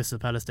Crystal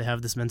Palace. They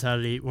have this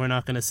mentality: we're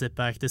not going to sit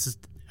back. This is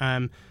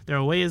they're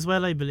away as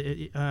well, I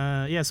believe.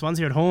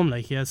 Swansea are at home,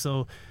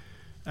 so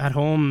at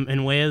home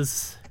in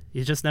Wales,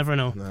 you just never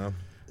know. No.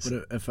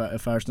 But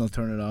if Arsenal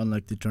turn it on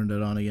like they turned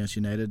it on against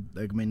United,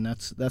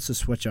 that's a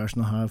switch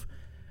Arsenal have.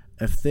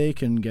 If they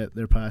can get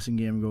their passing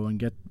game going,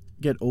 get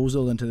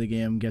Ozil into the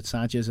game, get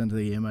Sanchez into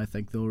the game, I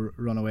think they'll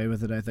run away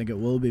with it. I think it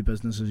will be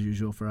business as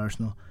usual for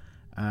Arsenal.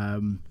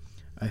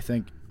 I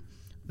think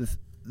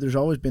there's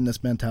always been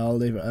this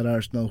mentality at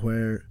Arsenal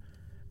where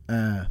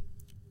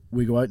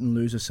we go out and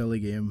lose a silly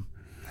game,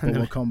 but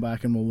we'll come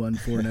back and we'll win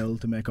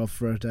 4-0 to make up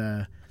for it.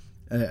 I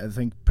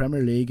think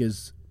Premier League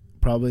is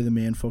probably the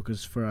main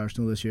focus for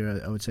Arsenal this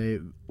year. I would say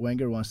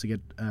Wenger wants to get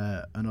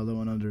another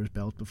one under his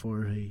belt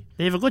before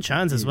they have a good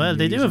chance as well.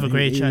 They do have a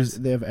great chance.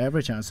 They have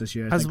every chance this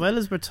year. As well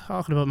as we're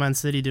talking about Man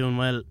City doing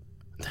well,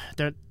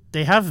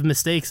 they have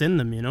mistakes in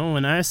them,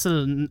 and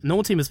Arsenal,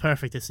 no team is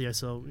perfect this year,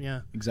 so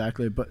yeah.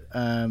 Exactly, but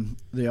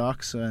the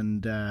Ox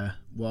and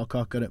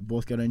Walcott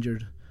both got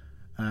injured.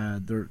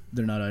 They're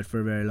not out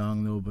for very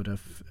long though. But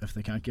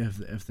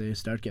if they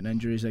start getting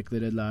injuries like they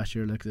did last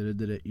year, like they did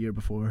the year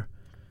before,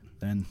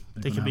 then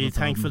they can be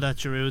thankful that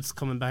Giroud's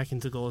coming back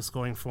into goal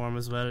scoring form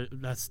as well.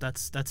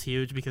 That's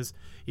huge, because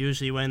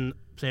usually when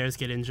players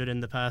get injured in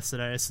the past at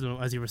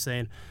Arsenal, as you were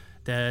saying,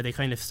 they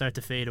kind of start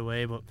to fade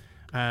away. But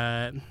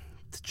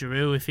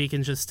Giroud, if he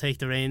can just take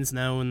the reins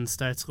now and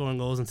start scoring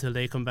goals until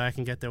they come back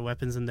and get their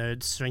weapons and their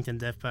strength and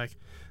depth back,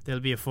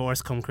 they'll be a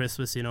force come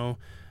Christmas, in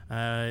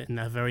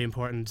a very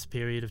important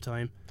period of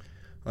time.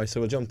 Alright, so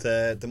we'll jump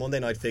to the Monday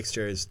night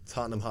fixtures.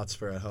 Tottenham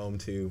Hotspur at home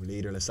to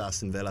leaderless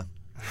Aston Villa.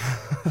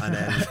 And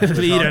then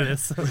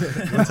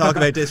we'll talk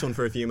about this one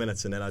for a few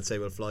minutes, and then I'd say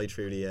we'll fly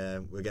through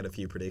we'll get a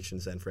few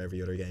predictions then for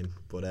every other game.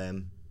 But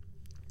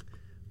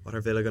what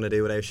are Villa going to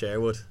do without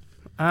Sherwood?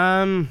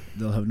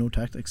 They'll have no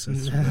tactics.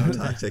 No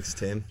tactics,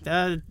 Tim.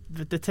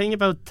 The thing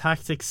about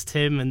tactics,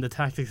 Tim, and the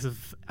tactics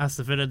of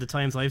Aston Villa, the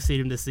times I've seen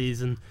them this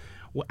season,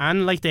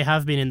 and like they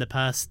have been in the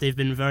past, they've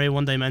been very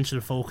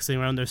one-dimensional, focusing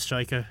around their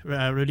striker.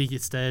 Rudy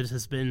Gestede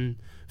has been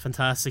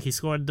fantastic. He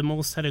scored the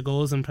most headed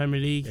goals in Premier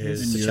League. It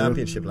was the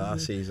Championship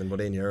last season,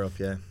 but in Europe,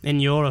 yeah. In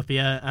Europe,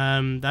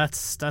 yeah.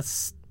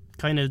 That's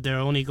kind of their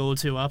only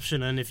go-to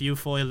option, and if you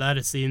foil that,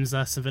 it seems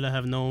Aston Villa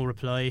have no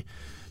reply.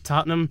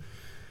 Tottenham,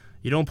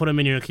 you don't put them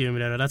in your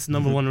accumulator. That's the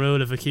number one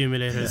rule of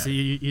accumulators.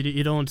 Yeah.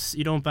 You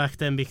don't back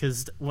them,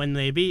 because when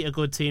they beat a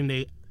good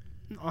team,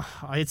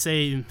 I'd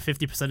say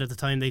 50% of the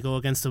time they go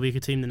against a weaker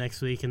team the next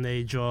week and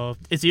they draw.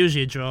 It's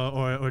usually a draw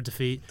or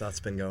defeat. That's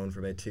been going for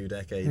about 2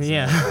 decades.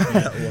 Yeah,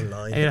 that one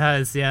line. It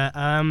has. Yeah.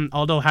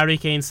 Although Harry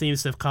Kane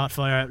seems to have caught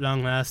fire at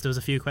long last, there was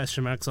a few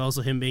question marks.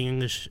 Also, him being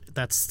English,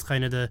 that's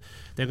kind of they're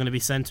going to be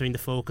centering the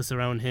focus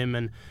around him,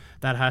 and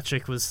that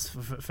hat-trick was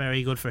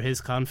very good for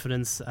his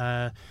confidence.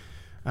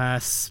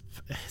 It's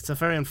a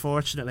very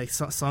unfortunate. Like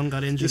Son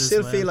got injured. You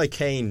still as well. feel like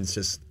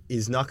Kane's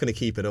he's not going to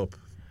keep it up.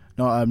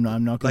 No, I'm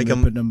not going to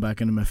put him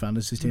back into my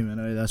fantasy team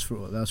anyway. That's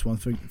one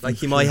thing. Like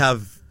he might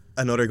have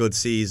another good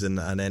season,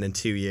 and then in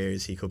 2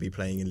 years he could be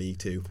playing in League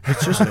Two.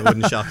 It's just And it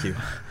wouldn't shock you.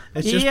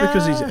 it's just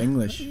because he's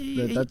English.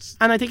 That's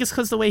And I think it's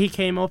because the way he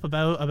came up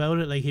about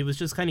it, like he was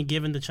just kind of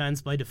given the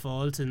chance by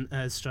default in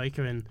as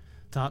striker in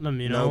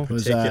Tottenham, you know. No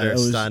particular it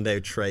was-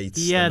 standout traits.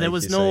 Yeah, and there like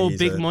was you no say, he's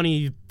big a-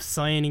 money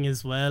signing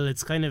as well.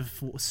 It's kind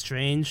of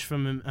strange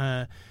from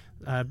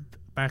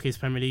Barclays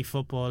Premier League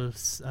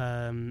football's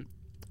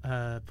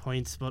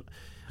points, but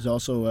it was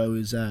also it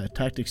was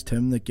Tactics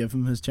Tim that gave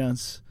him his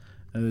chance.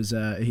 It was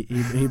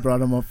he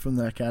brought him up from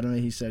the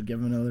academy. He said, "Give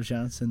him another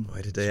chance." And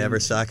Why did they ever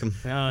sack him?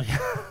 yeah,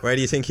 Where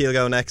do you think he'll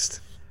go next?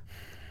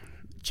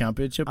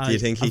 Championship. Do you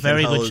think a he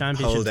very can good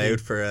championship hold team. out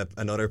for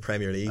another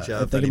Premier League I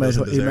job? think that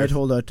doesn't he might deserve?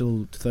 hold out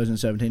till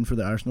 2017 for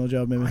the Arsenal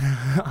job, maybe.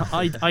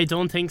 I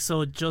don't think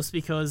so. Just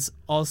because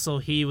also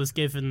he was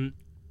given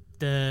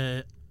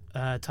the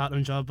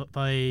Tottenham job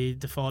by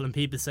default, and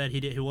people said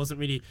he wasn't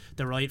really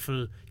the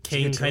rightful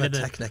king. Due to Kind a of the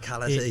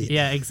technicality.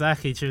 Yeah,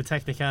 exactly. Through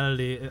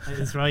technicality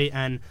is right,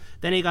 and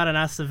then he got an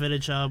Aston Villa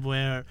job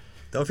where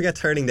Don't forget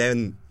turning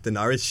down the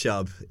Norwich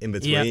job in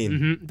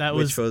between, that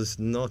which was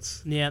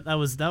nuts. that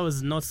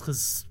was nuts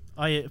because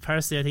I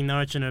personally think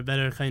Norwich are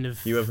better kind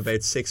of. You have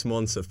about 6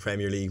 months of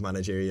Premier League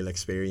managerial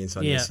experience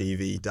on your Yeah.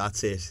 CV.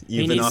 That's it. He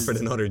You've been needs- offered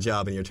another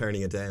job and you're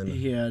turning it down.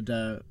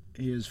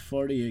 He has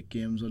 48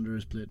 games under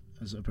his plate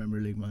as a Premier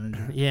League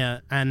manager. Yeah,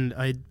 and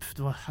I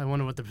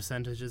wonder what the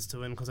percentage is to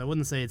win because I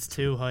wouldn't say it's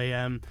too high.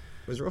 It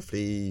was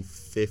roughly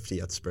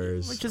 50 at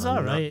Spurs. Which is on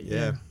all that. right,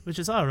 Yeah. Which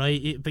is all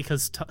right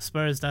because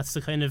Spurs, that's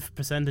the kind of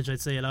percentage I'd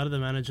say a lot of the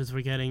managers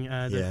were getting.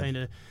 Yeah. Kind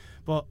of,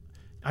 but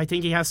I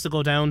think he has to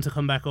go down to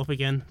come back up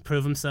again,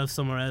 prove himself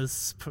somewhere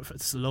else.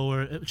 It's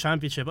lower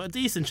championship, but a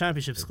decent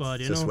championship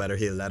squad. You Just know, whether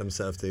he'll let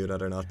himself do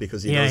that or not,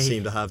 because he Yeah, does he-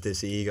 seem to have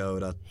this ego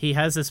that he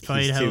has this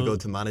pride. he's how too good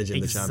to manage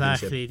in the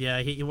championship. Exactly.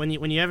 Yeah.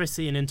 When you ever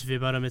see an interview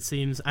about him, it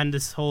seems, and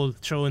this whole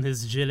throwing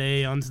his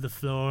gilet onto the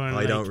floor. And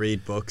I like, don't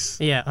read books.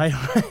 Yeah,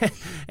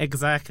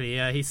 exactly.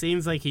 Yeah, he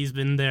seems like he's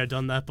been there,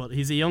 done that, but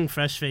he's a young,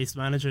 fresh-faced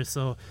manager,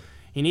 so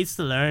he needs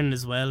to learn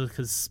as well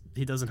because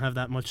he doesn't have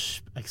that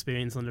much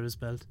experience under his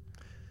belt.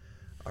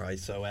 All right,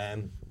 so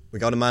we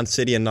got a Man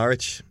City and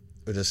Norwich.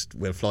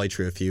 We'll fly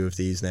through a few of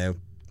these now.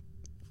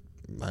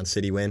 Man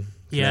City win.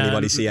 Can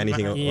anybody see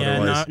anything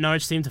otherwise?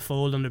 Norwich seem to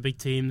fold under big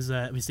teams.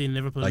 We've seen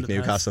Liverpool Like in the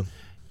Newcastle.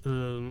 past.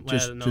 Well,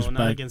 Just not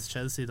back- against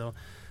Chelsea though.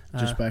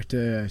 Just back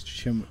to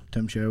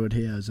Tim Sherwood,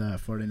 he has a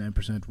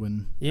 49%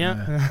 win.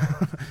 Yeah,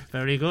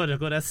 very good. A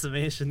good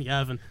estimation,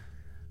 Gavin.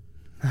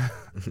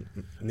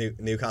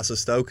 Newcastle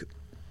Stoke.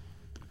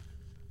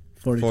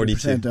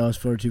 42%. Oh, it's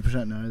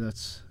 42% now.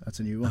 That's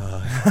a new one.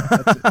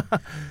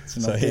 It's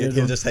an So updated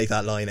he'll one. just take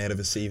that line out of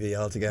his CV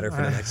altogether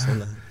for the next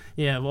one.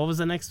 Yeah, what was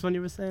the next one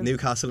you were saying?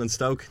 Newcastle and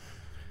Stoke.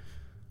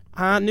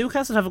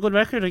 Newcastle have a good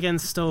record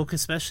against Stoke,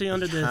 especially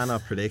under the.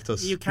 Cannot predict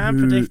us. You can't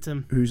predict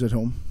them. Who's at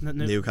home?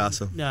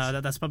 Newcastle. Yeah,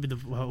 that's probably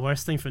the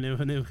worst thing for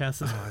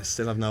Newcastle. I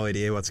still have no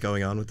idea what's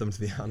going on with them, to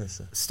be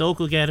honest. Stoke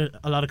will get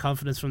a lot of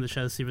confidence from the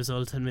Chelsea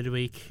result in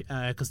midweek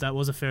because that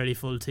was a fairly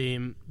full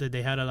team.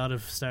 They had a lot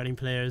of starting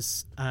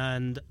players,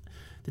 and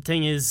the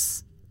thing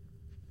is,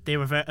 they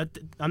were very.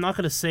 I'm not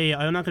going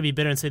to be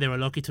bitter and say they were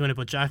lucky to win it,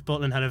 but Jack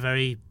Butland had a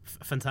very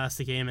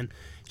fantastic game, and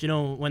you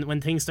know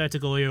when things start to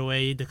go your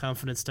way, the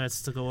confidence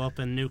starts to go up.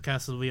 And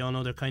Newcastle, we all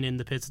know they're kind of in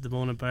the pits at the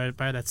moment, bar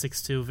that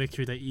 6-2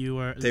 victory that you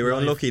were. They were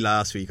live. unlucky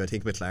last week. I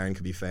think McLaren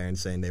could be fair in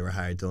saying they were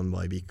hard done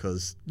by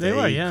because They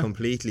were, yeah.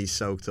 completely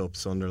soaked up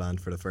Sunderland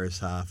for the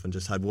first half and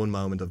just had one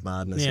moment of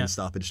madness Yeah. in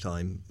stoppage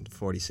time,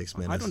 46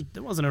 minutes.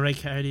 There wasn't a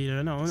red card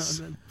either. No,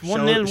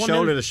 1-0.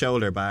 Shoulder to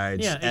shoulder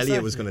barge. Yeah,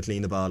 Elliot was exactly. going to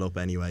clean the ball up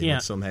anyway, Yeah.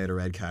 but somehow the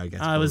red card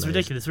gets It was pulled out.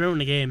 ridiculous. Ruined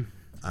the game.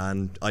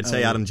 And I'd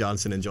say Adam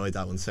Johnson enjoyed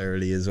that one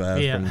thoroughly as well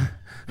Yeah.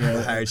 from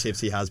the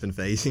hardships he has been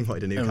facing by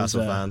the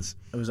Newcastle fans.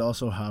 It was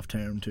also half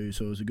term too,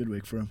 so it was a good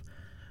week for him.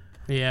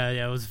 Yeah,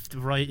 it was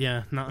right.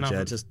 Yeah, not.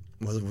 Yeah, just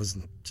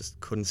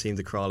couldn't seem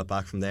to crawl it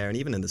back from there. And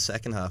even in the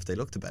second half, they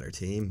looked a better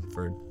team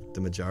for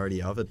the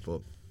majority of it,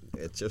 but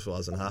it just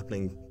wasn't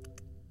happening.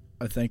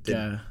 I think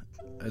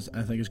it's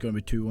going to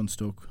be 2-1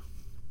 Stoke.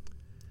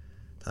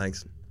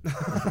 Thanks.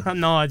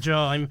 No, a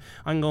draw.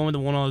 I'm going with the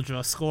 1-1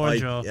 draw. Score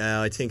draw.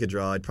 Yeah, I think a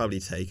draw. I'd probably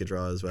take a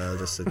draw as well,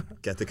 just to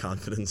get the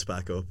confidence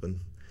back up. And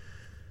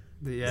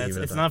Yeah, leave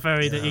it it's at not that.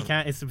 very. Yeah. You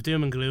can't. It's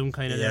doom and gloom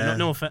kind of. Yeah.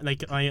 No,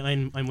 like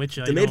I'm with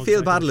you. the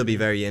midfield battle will be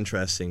very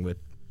interesting. With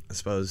I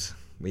suppose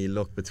we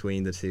look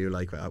between the two,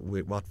 like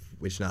what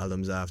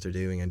Wijnaldum's after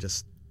doing, and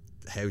just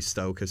how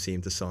Stoke have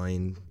seemed to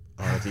sign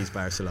all of these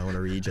Barcelona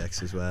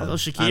rejects as well. Although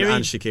Shaqiri-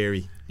 and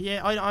Shaqiri.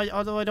 Yeah,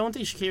 although I don't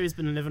think Shaqiri's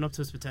been living up to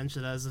his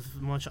potential as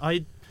of much.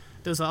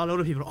 There's a lot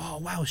of people. Oh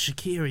wow,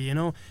 Shaqiri! You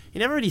know, he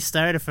never really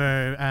started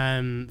for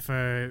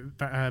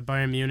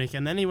Bayern Munich,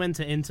 and then he went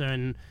to Inter,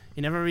 and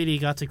he never really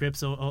got to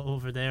grips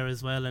over there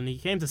as well. And he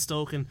came to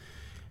Stoke, and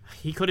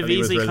he could have But he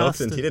was easily cost.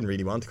 reluctant. He didn't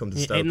really want to come to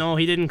Stoke. No,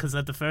 he didn't, because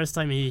at the first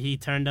time he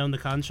turned down the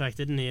contract,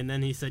 didn't he? And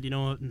then he said, you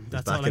know,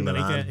 that's back all I'm in going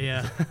to Milan. get.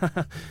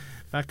 Yeah.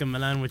 back in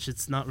Milan, which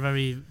it's not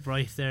very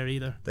bright there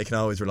either. They can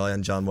always rely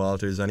on John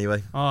Walters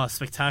anyway. Oh,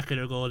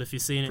 spectacular goal! If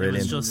you've seen it,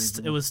 Brilliant.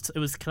 it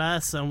was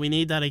class, and we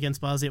need that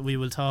against Bosnia. We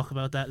will talk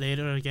about that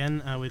later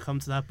again. We'll come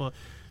to that, but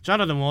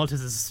Jonathan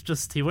Walters is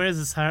he wears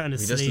his heart on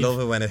his sleeve. We just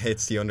love it when it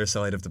hits the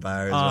underside of the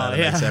bar as well. It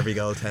yeah. makes every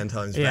goal 10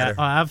 times Yeah,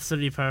 better.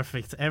 absolutely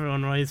perfect.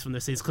 Everyone rise from their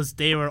seats because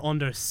they were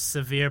under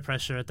severe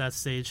pressure at that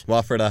stage.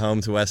 Watford at home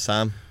to West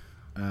Ham.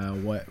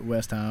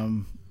 West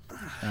Ham.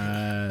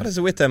 What is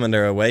it with them on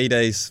their away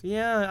days?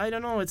 Yeah, I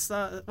don't know. It's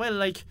not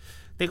like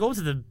they go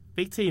to the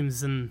big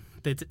teams and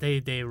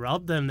they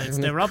rob them.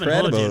 They're Robin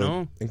Hood, you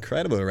know.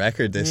 Incredible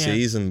record this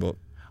season, but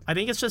I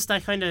think it's just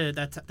that kind of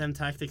them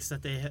tactics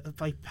that they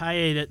like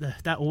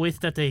Payet, that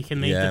width that they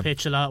can make the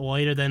pitch a lot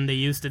wider than they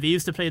used to. They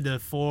used to play the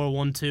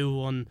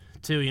 4-1-2-1-2,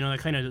 you know, that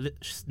kind of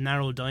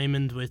narrow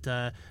diamond with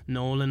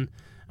Nolan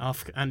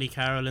off Andy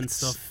Carroll and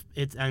stuff.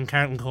 And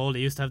Carlton Cole. They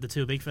used to have the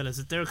two big fellas.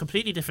 They're a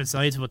completely different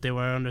sides of what they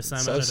were under Sam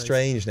Allardyce. So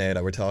strange now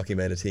that we're talking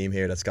about a team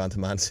here that's gone to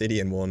Man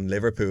City and won,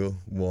 Liverpool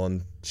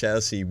won,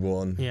 Chelsea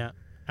won. Yeah.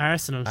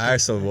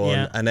 Arsenal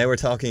won, and now we're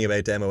talking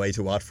about them away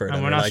to Watford,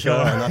 and we're not like, sure.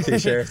 I'm not too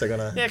sure if they're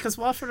gonna. Yeah, because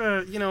Watford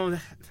are, you know,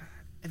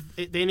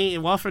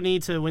 Watford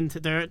need to win.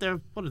 They're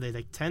what are they,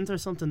 like 10th or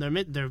something?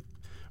 They're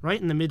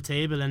right in the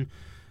mid-table, and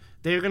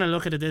they're gonna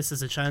look at this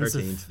as a chance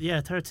 13th.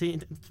 of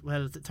 13.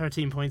 Well,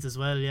 13 points as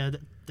well. Yeah,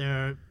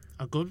 they're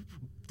a good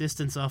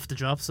distance off the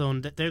drop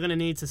zone. They're gonna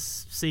need to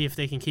see if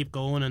they can keep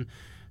going and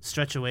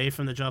stretch away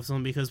from the drop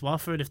zone, because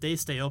Watford, if they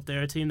stay up,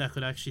 they're a team that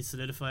could actually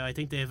solidify. I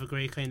think they have a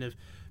great kind of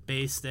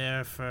base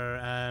there for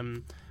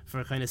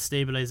kind of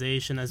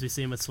stabilisation, as we've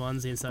seen with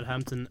Swansea and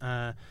Southampton.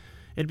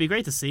 It'd be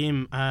great to see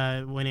him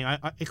winning.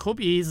 It could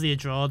be easily a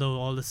draw though,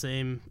 all the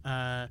same,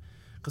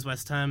 because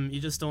West Ham, you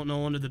just don't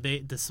know under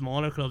the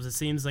smaller clubs. It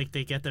seems like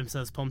they get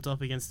themselves pumped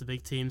up against the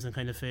big teams and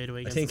kind of fade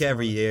away. I think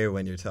every year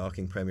when you're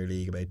talking Premier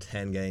League, about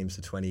 10 games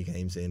to 20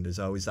 games in, there's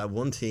always that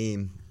one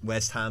team,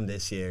 West Ham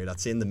this year,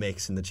 that's in the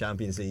mix in the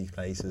Champions League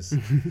places.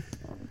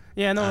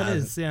 Yeah, no, it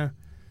is. Yeah.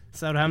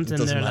 Southampton, it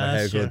doesn't there matter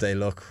last how year. good they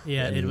look.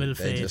 Yeah, it will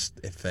fade.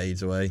 It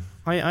fades away.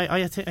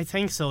 I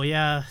think so.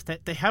 Yeah,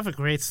 they have a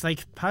great.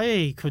 Like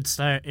Payet could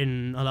start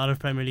in a lot of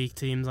Premier League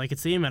teams. I could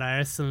see him at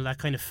Arsenal. That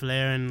kind of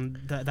flair and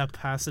that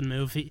passing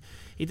move. He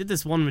did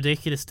this one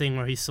ridiculous thing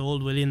where he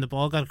sold Willian. The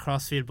ball got a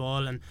crossfield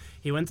ball, and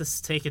he went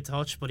to take a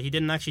touch, but he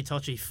didn't actually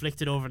touch it. He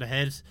flicked it over the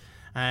head,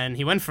 and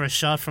he went for a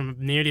shot from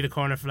nearly the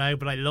corner flag.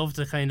 But I loved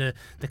the kind of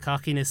the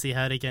cockiness he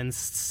had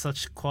against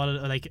such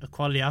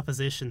quality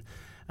opposition.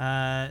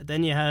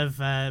 Then you have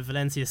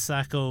Valencia,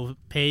 Sacco,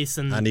 pace,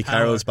 and Andy power.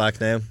 Carroll's back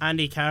now.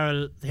 Andy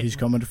Carroll, He's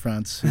coming to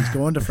France. He's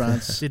going to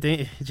France. Do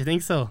you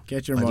think so?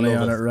 Get your I'd money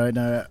love on it. it right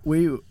now.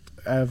 We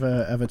have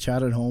a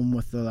chat at home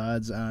with the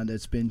lads, and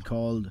it's been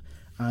called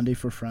Andy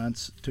for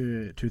France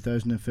to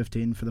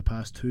 2015 for the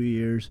past 2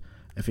 years.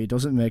 If he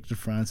doesn't make it to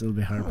France, it'll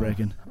be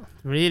heartbreaking.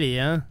 Really?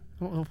 Yeah.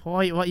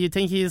 Why? What you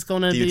think he's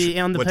going to be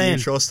on the Do plane? you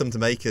trust him to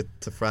make it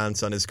to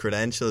France on his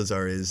credentials,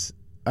 or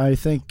I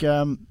think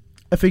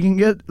if he can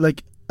get,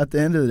 like, at the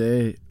end of the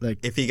day, like,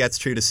 if he gets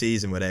through the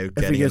season without if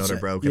he getting gets, another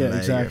broken leg?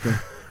 exactly.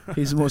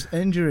 He's the most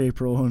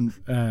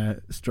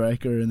injury-prone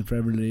striker in the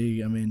Premier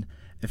League. I mean,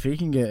 if he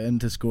can get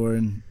into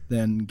scoring,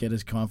 then get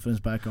his confidence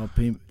back up,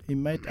 he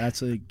might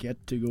actually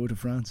get to go to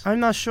France.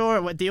 I'm not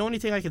sure. The only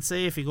thing I could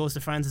say if he goes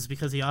to France is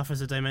because he offers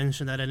a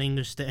dimension that the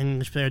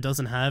English player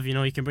doesn't have. You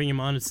know, you can bring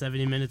him on at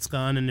 70 minutes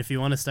gone, and if you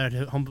want to start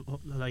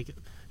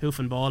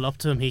hoofing ball up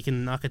to him, he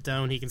can knock it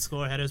down. He can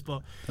score headers,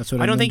 but That's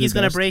what I don't think he's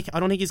going to best. break. I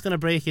don't think he's going to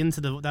break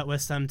into that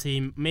West Ham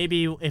team.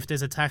 Maybe if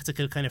there's a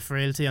tactical kind of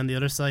frailty on the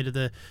other side of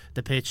the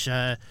pitch,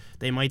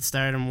 they might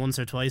start him once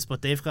or twice.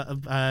 But they've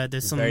got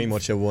there's some Very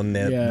much a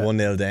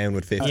 1-0 down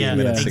with 15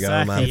 minutes to go,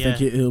 exactly, man. I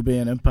think he'll be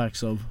an impact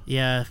sub.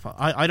 Yeah,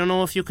 I don't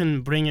know if you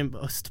can bring him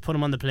to put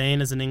him on the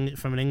plane as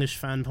from an English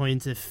fan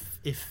point if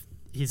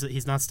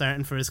he's not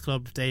starting for his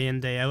club day in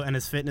day out, and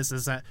his fitness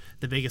is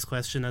the biggest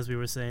question, as we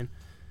were saying.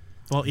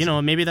 But you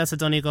know, maybe that's a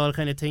Donegal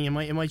kind of thing. It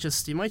might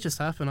just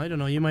happen. I don't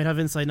know. You might have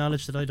inside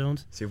knowledge that I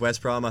don't. So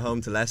West Brom at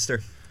home to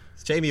Leicester.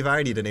 Is Jamie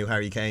Vardy the new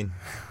Harry Kane?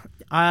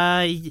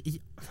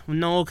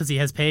 No, because he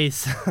has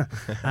pace.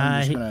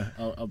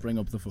 I'll bring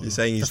up the photo. You're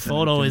saying The he's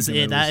photo is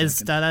that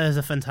is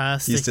a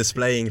fantastic. he's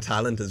displaying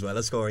talent as well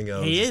as scoring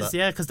goals. He is,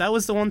 yeah, because that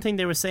was the one thing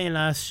they were saying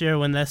last year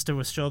when Leicester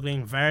was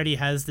struggling. Vardy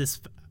has this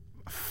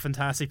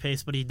fantastic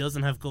pace, but he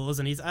doesn't have goals,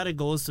 and he's added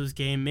goals to his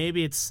game.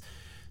 Maybe it's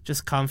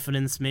just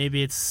confidence,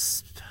 maybe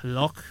it's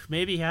luck,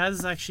 maybe he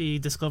has actually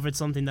discovered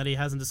something that he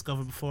hasn't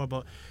discovered before.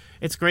 But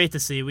it's great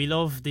to see. We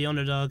love the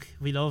underdog.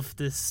 We love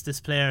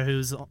this player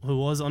who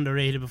was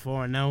underrated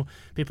before, and now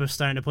people are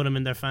starting to put him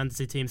in their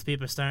fantasy teams.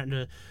 People are starting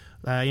to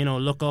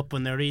look up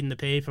when they're reading the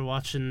paper,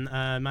 watching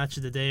Match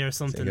of the Day or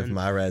something. Think of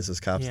Mahrez as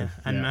captain. Yeah,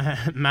 and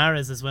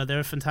Mahrez as well. They're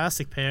a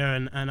fantastic pair,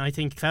 and I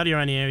think Claudio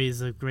Ranieri is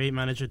a great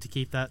manager to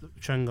keep that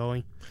trend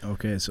going.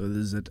 Okay, so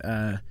this is it.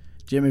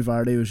 Jamie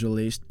Vardy was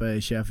released by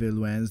Sheffield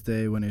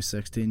Wednesday when he was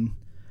 16.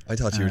 I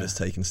thought you were just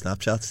taking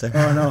Snapchats there.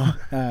 Oh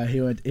no,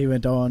 he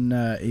went on.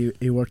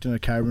 He worked in a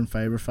carbon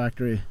fibre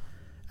factory.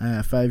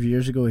 5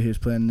 years ago, he was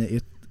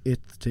playing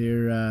eighth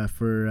tier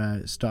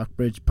for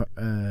Stockbridge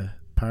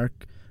Park,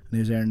 and he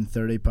was earning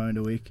 £30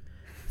 a week.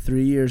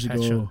 3 years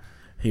ago, Petrol.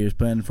 he was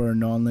playing for a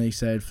non-league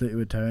side,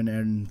 Fleetwood Town,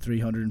 earning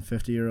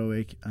 €350 a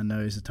week, and now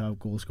he's the top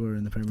goal scorer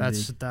in the Premier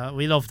League. That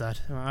we love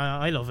that.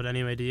 I love it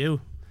anyway. Do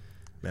you?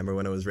 Remember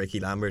when it was Ricky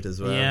Lambert as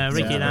well? Yeah,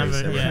 Ricky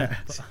Lambert. very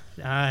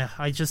Yeah,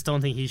 I just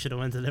don't think he should have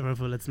went to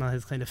Liverpool. It's not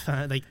his kind of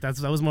fan. Like that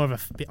was more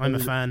of I'm a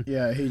fan.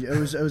 Yeah, it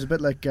was a bit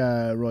like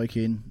Roy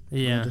Keane.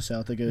 Yeah, to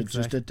Celtic. It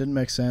exactly. it didn't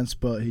make sense,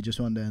 but he just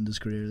wanted to end his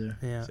career there.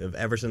 Yeah. So if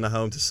Everton at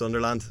home to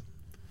Sunderland,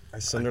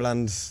 are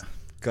Sunderland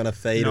gonna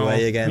fade No.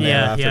 away again?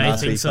 Yeah, after I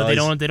last think week's so. ties?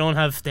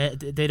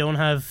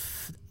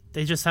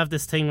 They just have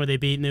this thing where they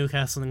beat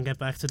Newcastle and get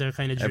back to their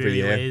kind of Every dreary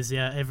year. ways.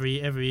 Yeah, every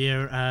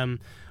year.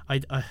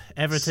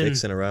 Everton.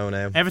 6 in a row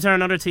now. Everton are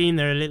another team.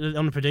 They're a little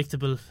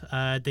unpredictable.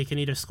 They can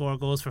either score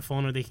goals for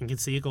fun or they can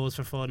concede goals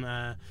for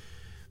fun.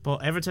 But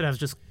Everton have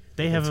just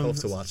It's tough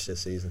to watch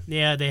this season.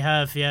 Yeah, they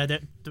have. Yeah,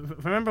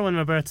 remember when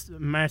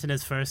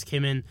Martinez first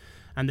came in,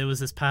 and there was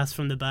this pass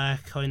from the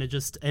back, kind of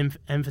just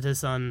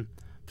emphasis on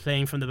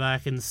playing from the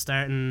back and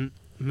starting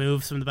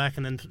moves from the back,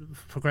 and then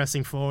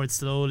progressing forward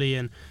slowly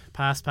and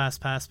pass,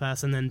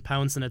 and then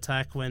pounce and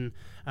attack when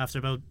after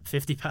about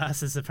 50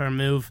 passes per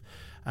move.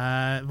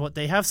 But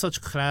they have such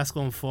class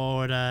going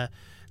forward.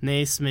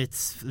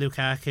 Naismith,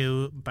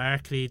 Lukaku,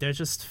 Barkley, they're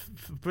just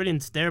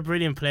brilliant. They're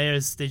brilliant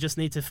players. They just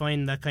need to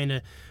find that kind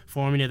of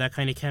formula, that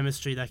kind of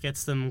chemistry that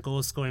gets them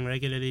goal scoring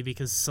regularly,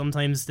 because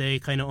sometimes they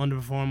kind of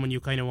underperform when you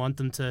kind of want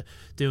them to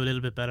do a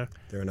little bit better.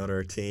 They're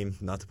another team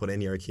not to put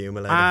in your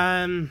accumulator.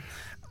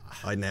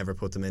 I'd never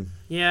put them in.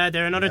 Yeah,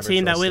 they're another Never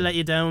team that trust will them. let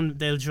you down.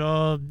 They'll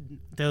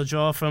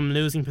draw from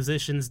losing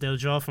positions. They'll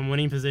draw from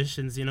winning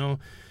positions. You know,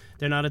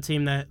 they're not a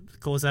team that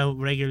goes out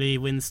regularly,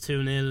 wins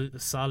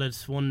 2-0, solid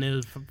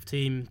 1-0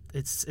 team.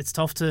 It's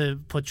tough to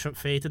put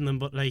faith in them,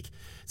 but like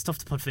it's tough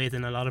to put faith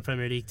in a lot of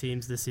Premier League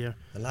teams this year.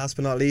 And last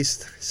but not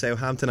least,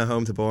 Southampton at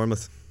home to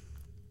Bournemouth.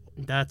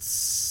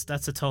 That's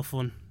a tough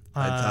one.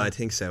 I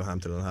think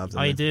Southampton will have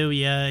them. I do,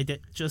 yeah.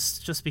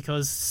 Just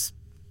because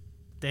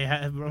they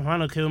have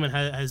Ronald Koeman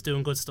has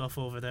doing good stuff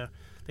over there.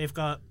 They've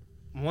got,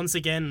 once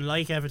again,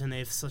 like Everton, they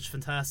have such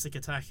fantastic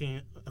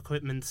attacking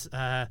equipment.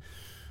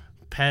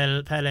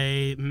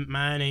 Pele,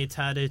 Mane,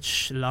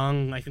 Tadic,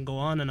 Long. I can go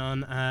on and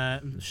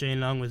on. Shane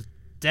Long will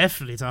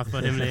definitely talk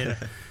about him later.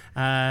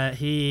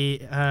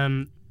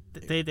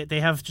 They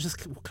have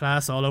just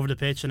class all over the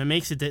pitch, and it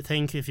makes you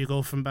think, if you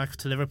go from back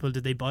to Liverpool,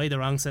 did they buy the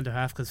wrong centre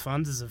half? Because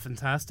Font is a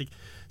fantastic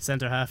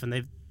centre half,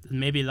 and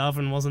maybe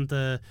Lovren wasn't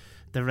the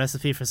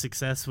recipe for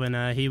success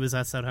when he was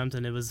at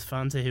Southampton. It was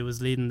Fonte who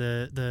was leading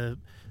the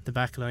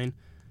back line.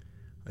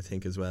 I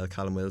think as well,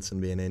 Callum Wilson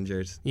being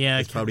injured. Yeah,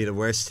 it's probably the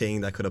worst thing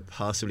that could have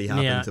possibly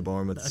happened to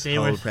Bournemouth's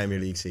whole Premier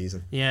League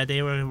season. Yeah,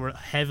 they were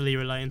heavily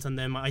reliant on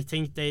them. I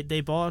think they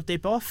bought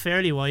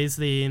fairly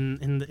wisely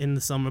in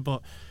the summer,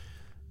 but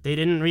they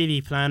didn't really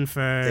plan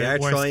for. They are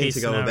worst trying case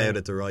to go scenario. about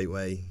it the right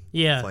way.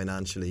 Yeah,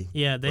 financially.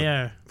 Yeah, they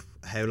are.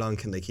 How long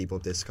can they keep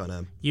up this kind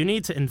of? You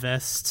need to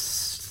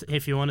invest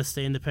if you want to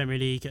stay in the Premier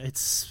League.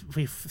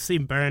 We've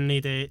seen Burnley.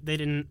 They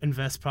didn't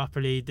invest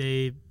properly.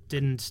 They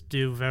didn't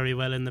do very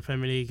well in the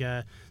Premier League.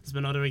 There's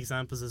been other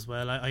examples as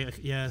well. I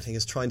think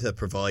it's trying to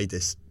provide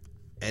this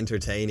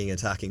entertaining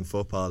attacking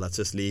football that's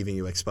just leaving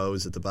you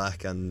exposed at the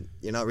back, and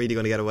you're not really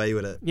going to get away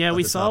with it. Yeah,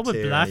 we saw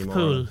with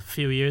Blackpool anymore. a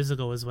few years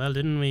ago as well,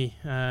 didn't we?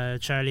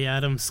 Charlie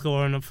Adams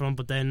scoring up front,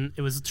 but then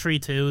it was 3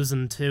 2s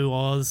and 2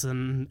 alls,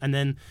 and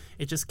then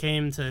it just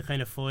came to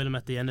kind of foil him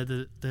at the end of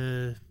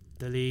the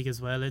league as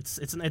well.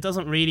 It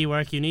doesn't really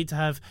work. You need to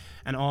have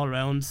an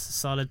all-round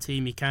solid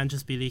team. You can't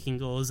just be leaking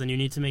goals, and you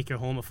need to make your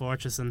home a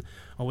fortress, and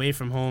away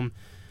from home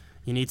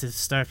you need to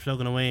start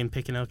plugging away and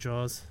picking out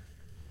draws.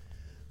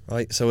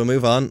 Right, so we'll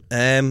move on.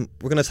 We're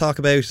going to talk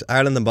about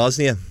Ireland and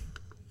Bosnia.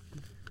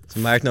 So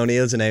Martin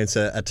O'Neill's announced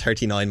a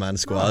 39-man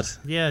squad.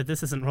 Yeah,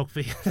 this isn't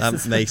rugby.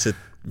 That makes it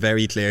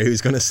very clear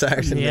who's going to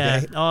start in the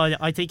game.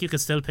 I think you could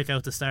still pick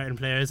out the starting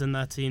players in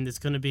that team. There's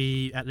going to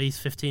be at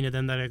least 15 of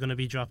them that are going to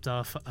be dropped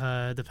off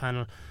the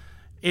panel.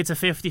 It's a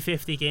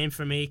 50-50 game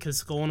for me,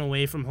 because going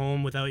away from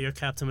home without your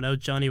captain, without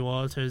Johnny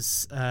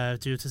Walters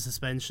due to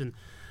suspension,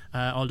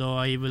 although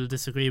I will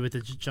disagree with the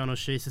John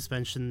O'Shea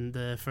suspension.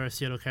 The first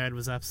yellow card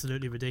was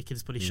absolutely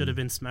ridiculous, but he should have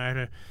been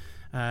smarter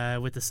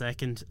with the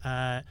second.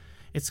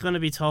 It's going to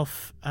be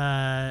tough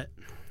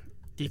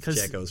because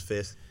if Dzeko's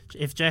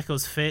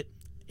fit.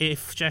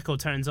 If Dzeko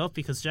turns up,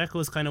 because Dzeko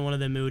is kind of one of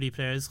the moody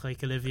players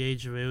like Olivier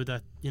Giroud,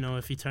 that, you know,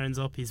 if he turns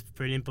up he's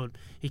brilliant, but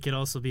he could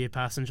also be a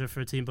passenger for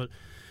a team. But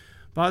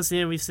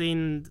Bosnia, we've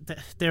seen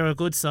they're a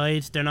good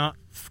side. They're not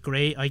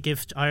great. I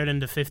give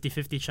Ireland a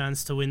 50-50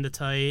 chance to win the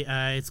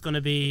tie. It's going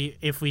to be,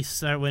 if we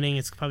start winning,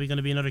 it's probably going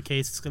to be another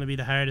case. It's going to be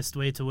the hardest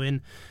way to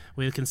win.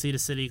 We'll concede a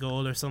silly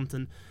goal or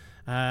something.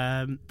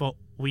 But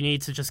we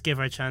need to just give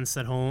our chance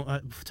at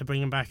home to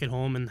bring them back at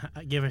home, and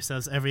give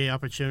ourselves every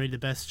opportunity, the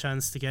best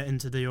chance to get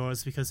into the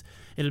Euros, because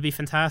it'll be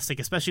fantastic,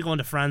 especially going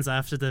to France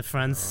after the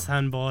France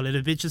handball.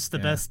 It'll be just the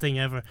best thing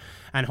ever,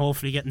 and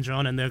hopefully getting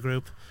drawn in their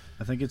group.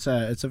 I think it's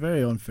a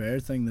very unfair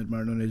thing that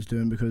Martin O'Neill's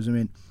doing, because I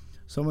mean,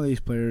 some of these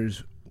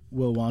players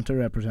will want to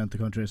represent the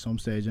country at some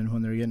stage, and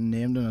when they're getting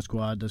named in a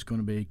squad that's going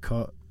to be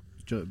cut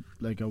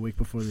like a week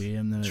before the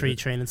game, then 3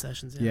 training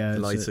sessions. yeah, The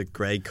it's likes of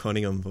Greg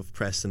Cunningham of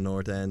Preston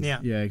North End.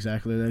 yeah,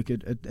 exactly. Like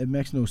it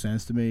makes no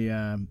sense to me.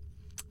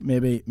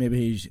 Maybe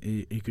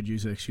he could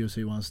use the excuse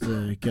he wants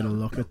to get a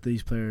look at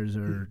these players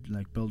or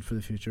like build for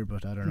the future,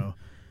 but I don't know.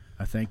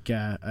 I think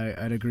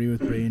I'd agree with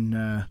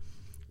Breen.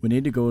 We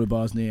need to go to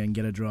Bosnia and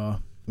get a draw.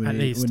 We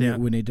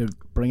need to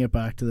bring it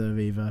back to the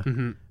Aviva.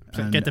 Mm-hmm.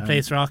 And Get the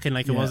place rocking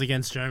like it yeah. was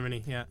against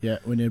Germany. Yeah,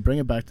 we need to bring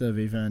it back to the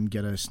Aviva and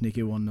get a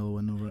sneaky 1-0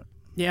 win over it.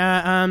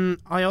 Yeah,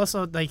 I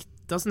also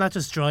doesn't that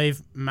just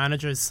drive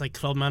managers, like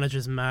club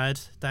managers, mad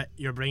that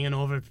you're bringing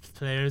over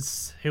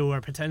players who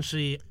are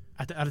potentially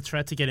at a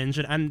threat to get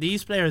injured, and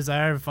these players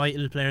are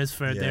vital players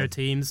for their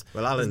teams.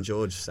 Well, Alan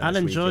Judge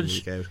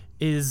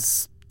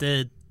is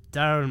the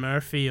Darryl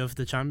Murphy of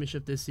the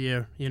championship this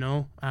year.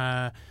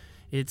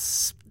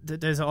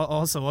 There's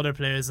also other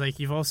players, like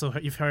you've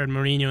heard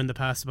Mourinho in the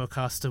past about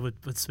Costa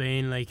with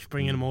Spain, like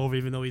bringing him over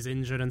even though he's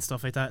injured and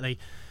stuff like that. Like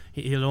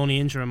he'll only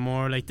injure him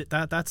more. Like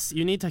that's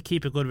you need to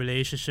keep a good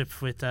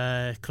relationship with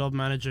club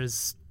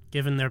managers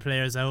giving their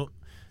players out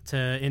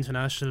to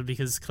international,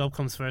 because club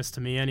comes first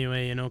to me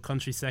anyway.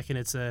 Country second.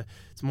 It's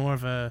more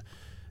of a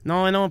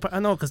I know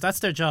because that's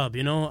their job.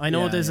 I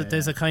know there's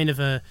a kind of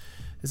a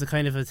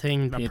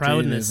thing, a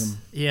proudness.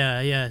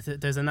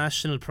 There's a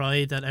national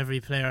pride that every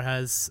player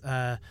has,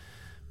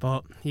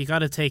 but you got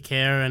to take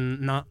care and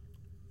not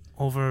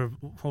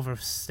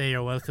overstay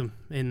your welcome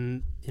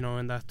in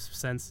that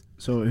sense.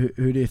 So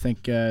who do you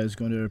think is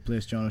going to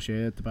replace John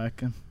O'Shea at the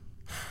back?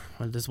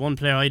 Well, there's one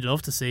player I'd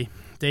love to see,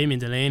 Damien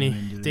Delaney.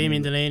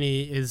 Damien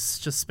Delaney is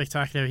just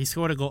spectacular. He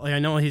scored a goal. I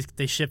know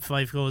they shipped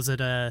 5 goals at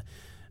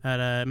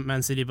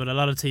Man City, but a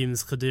lot of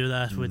teams could do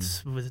that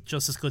with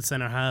just as good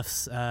centre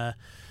halves.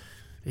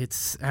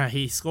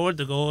 He scored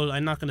the goal.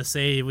 I'm not going to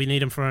say we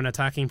need him for an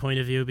attacking point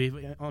of view,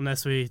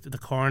 unless the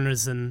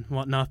corners and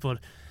whatnot, but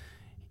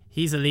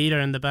he's a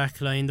leader in the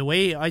back line.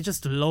 I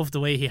just love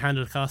the way he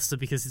handled Costa,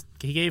 because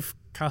he gave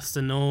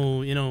Costa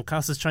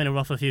Costa's trying to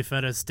ruffle a few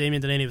feathers.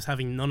 Damien Delaney was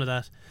having none of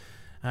that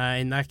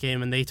in that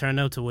game, and they turned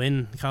out to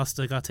win.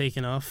 Costa got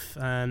taken off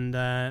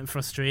and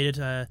frustrated.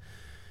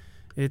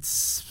 You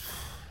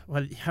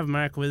have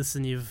Mark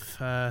Wilson,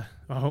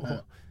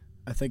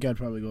 I think I'd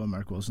probably go with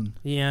Mark Wilson.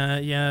 Yeah,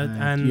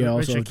 and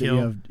Richard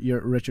Keogh.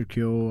 Richard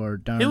Keogh or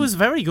Darren. It was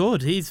very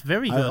good. He's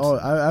very good.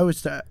 I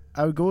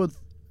would go with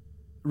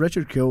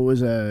Richard Keogh.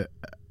 Was a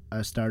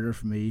starter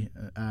for me.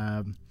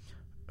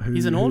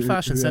 He's an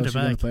old-fashioned centre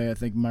back. I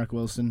think Mark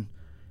Wilson.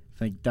 I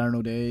think Darren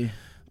O'Day.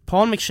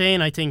 Paul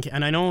McShane, I think,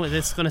 and I know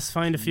it's going to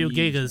find a few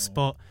gigas,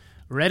 but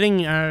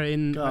Reading are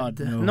in. God,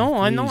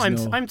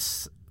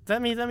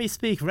 Let me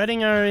speak. Reading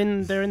they're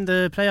in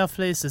the playoff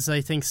places, I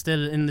think,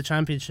 still in the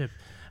championship.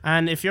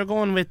 And if you're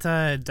going with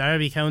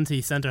Derby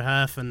County centre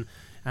half and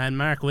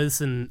Mark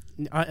Wilson,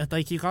 you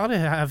gotta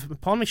have.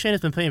 Paul McShane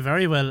has been playing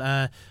very well.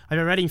 I'm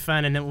a Reading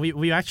fan, and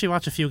we actually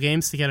watched a few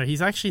games together.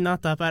 He's actually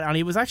not that bad, and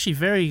he was actually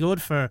very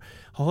good for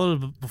Hull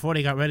before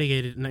they got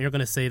relegated. Now you're going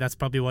to say that's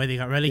probably why they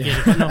got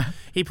relegated, but no,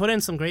 he put in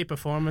some great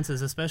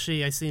performances.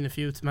 Especially I seen a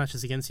few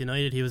matches against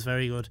United. He was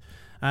very good.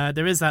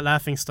 There is that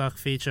laughing stock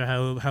feature.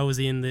 How was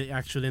he in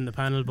the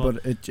panel?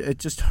 But it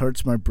just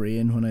hurts my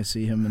brain when I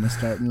see him in the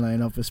starting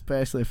lineup,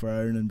 especially for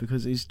Ireland,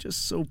 because he's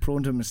just so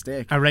prone to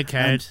mistake. A red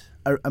card,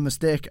 a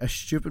mistake, a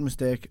stupid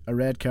mistake, a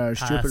red card,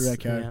 stupid red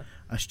card,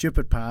 a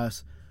stupid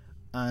pass,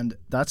 and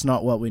that's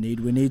not what we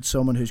need. We need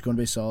someone who's going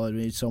to be solid.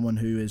 We need someone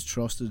who is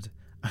trusted,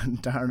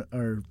 and Paul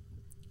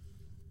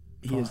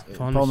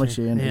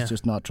McShane is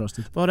just not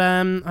trusted. But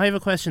I have a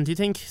question. Do you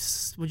think?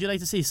 Would you like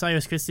to see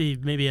Cyrus Christie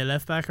maybe a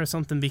left back or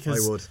something?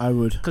 Because I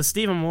would. Because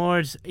Stephen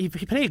Ward, he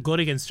played good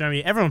against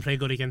Germany. Everyone played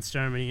good against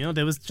Germany.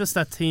 There was just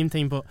that team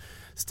thing. But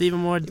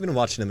Stephen Ward, even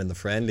watching him in the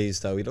friendlies,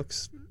 though, he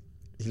looks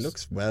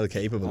well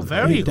capable. Oh,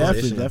 very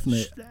good.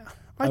 Definitely.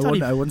 I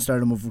wouldn't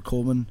start him over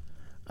Coleman.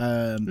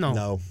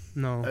 No.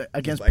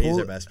 Against he's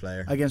their best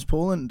player. Against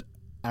Poland,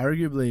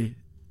 arguably,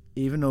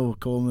 even though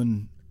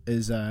Coleman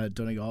is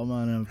Donegal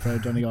man, and I'm a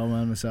proud Donegal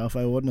man myself,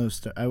 I would have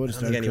started. I don't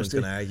think anyone's Christie.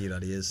 going to argue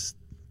that he is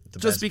the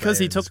just best because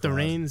player he took the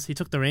reins. He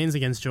took the reins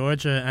against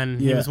Georgia,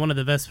 and he was one of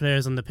the best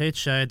players on the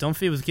pitch.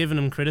 Dunphy was giving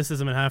him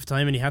criticism at half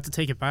time, and he had to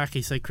take it back.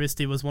 He said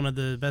Christie was one of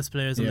the best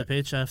players on the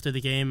pitch after the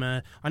game.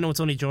 I know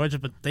it's only Georgia,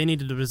 but they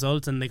needed the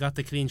result, and they got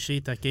the clean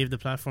sheet that gave the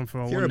platform for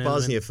a 1-0 win. If you're a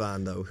Bosnia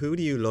fan, though, who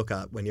do you look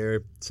at when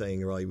you're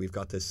saying, right, we've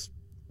got this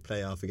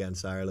playoff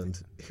against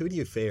Ireland? Who do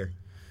you fear?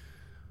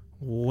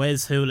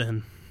 Wes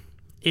Hoolahan,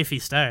 if he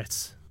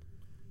starts.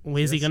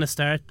 Is he going to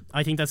start?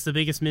 I think that's the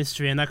biggest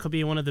mystery, and that could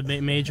be one of the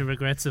major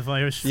regrets of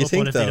Irish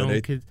football if they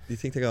don't. Do you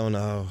think they're going,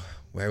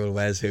 where will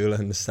Wes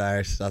Hoolahan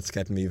start? That's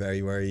getting me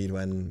very worried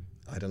when,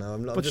 I don't know,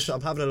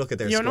 I'm having a look at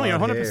their squad. You're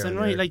 100%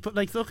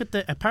 right. Look at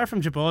apart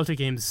from Gibraltar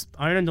games,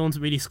 Ireland don't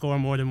really score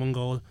more than one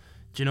goal.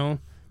 Do you know?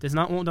 There's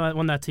not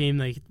one that team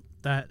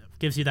that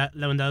gives you that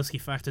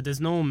Lewandowski factor. There's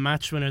no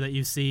match winner that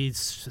you see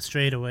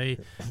straight away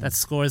that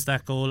scores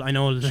that goal. I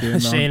know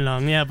Shane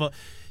Long, but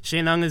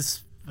Shane Long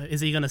is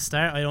is he going to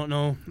start? I don't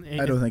know.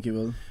 I don't think he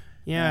will.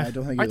 Yeah, I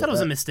don't think I he thought it will.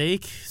 was a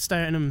mistake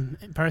starting him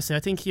personally.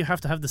 I think you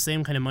have to have the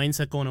same kind of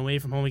mindset going away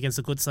from home against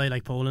a good side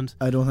like Poland.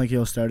 I don't think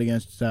he'll start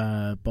against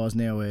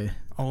Bosnia away.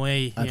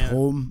 Away At yeah.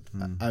 home,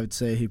 I would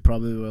say he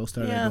probably will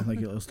start. I Yeah. don't think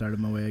he'll start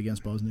him away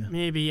against Bosnia.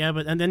 Maybe, yeah,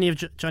 but and then you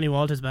have Johnny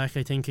Walters back,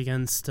 I think,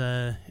 against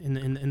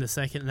in the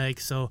second leg.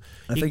 So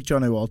I think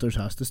Johnny Walters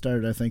has to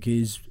start. I think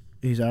he's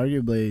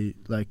arguably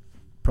like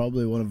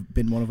probably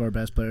been one of our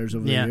best players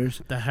over the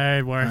years. The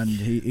hard work, and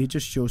he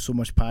just shows so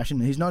much passion.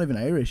 He's not even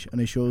Irish, and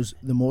he shows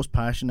the most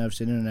passion I've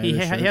seen in an Irish he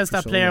shirt has for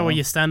that so player long. where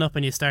you stand up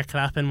and you start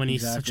clapping when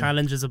Exactly. he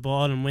challenges a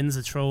ball and wins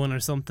a throw in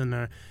or something,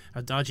 or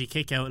a dodgy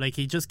kick out. Like,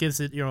 he just gives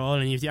it your all,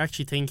 and you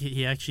actually think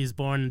he actually is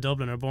born in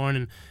Dublin or born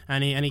in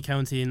any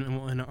county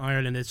in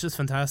Ireland. It's just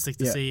fantastic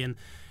to see. And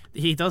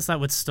he does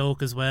that with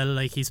Stoke as well.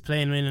 Like, he's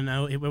playing in and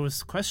out. There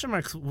was question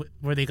marks,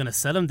 were they going to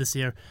sell him this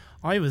year?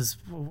 Why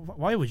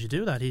would you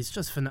do that? He's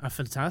just a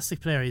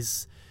fantastic player.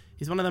 He's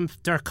one of them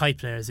Dirk Kuyt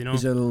players, you know.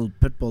 He's a little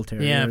pitbull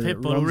terrier. Yeah, that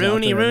pitbull. runs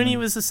Rooney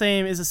after is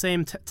everything. the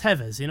same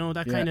Tevez, you know,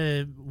 that Yeah. kind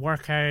of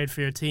work hard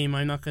for your team.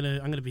 I'm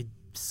gonna be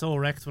so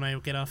wrecked when I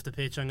get off the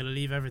pitch. I'm gonna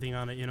leave everything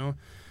on it, you know.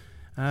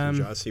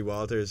 So see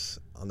Walters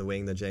on the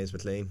wing, then James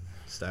McLean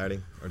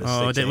starting. Or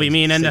We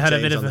mean Enda had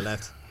a bit of on a the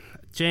left.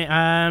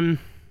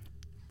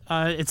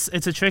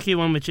 It's a tricky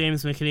one with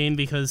James McLean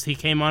because he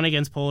came on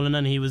against Poland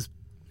and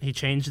he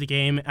changed the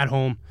game at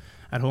home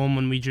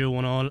when we drew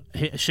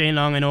 1-1. Shane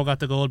Long, I know, got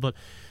the goal, but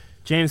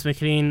James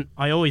McLean,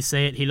 I always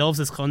say it, he loves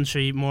his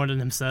country more than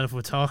himself.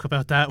 We'll talk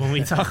about that when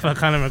we talk about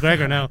Conor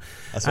McGregor now.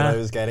 That's what I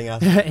was getting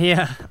at.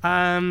 Yeah.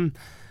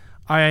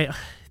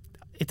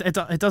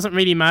 It doesn't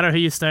really matter who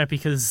you start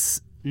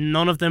because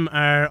none of them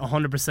are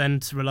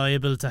 100%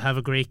 reliable to have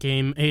a great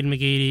game. Aidan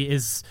McGeady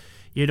is,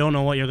 you don't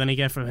know what you're going to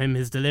get from him.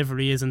 His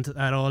delivery isn't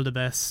at all the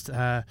best.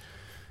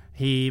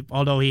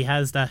 Although he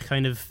has that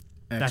kind of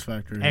X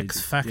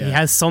Factor. He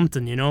has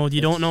something, you know.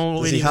 You don't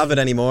know. Does he have it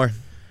anymore?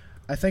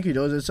 I think he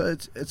does.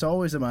 It's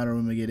always a matter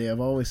with McGeady. I've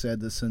always said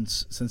this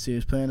since he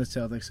was playing at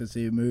Celtic, since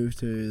he moved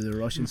to the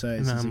Russian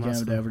side, since he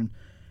came to Everton.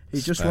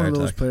 He's just one of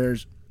those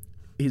players.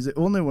 He's the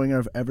only winger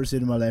I've ever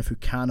seen in my life who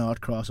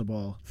cannot cross a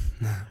ball,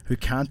 who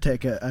can't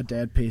take a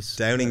dead piece.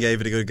 Downing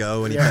gave it a good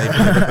go when he played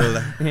for Liverpool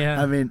there.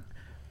 Yeah. I mean,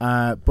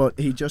 but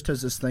he just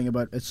has this thing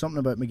it's something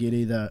about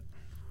McGeady that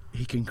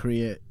he can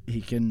create.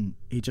 He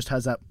just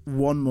has that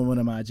one moment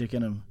of magic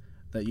in him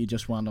that you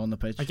just want on the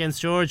pitch. Against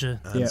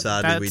Georgia. And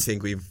sadly, we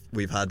think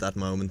we've had that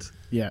moment.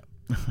 Yeah.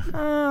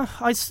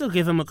 I'd still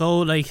give him a go.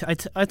 Like,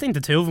 I think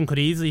the two of them could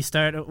easily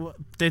start.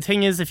 The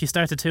thing is, if you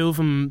start the two of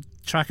them,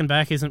 tracking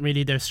back isn't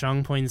really their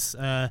strong points.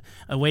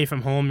 Away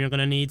from home, you're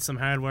going to need some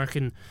hard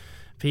working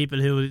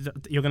people who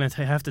you're going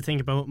to have to think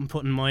about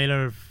putting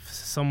Myler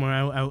somewhere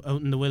out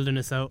in the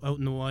wilderness, out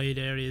in the wide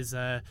areas.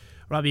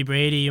 Robbie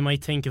Brady, you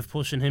might think of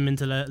pushing him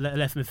into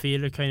left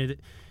midfielder. Kind of,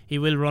 he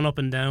will run up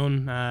and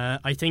down.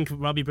 I think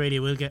Robbie Brady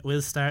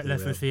will start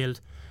left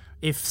midfield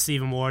if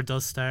Stephen Ward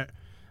does start.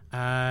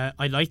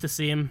 I'd like to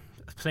see him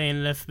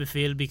playing left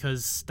midfield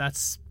because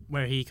that's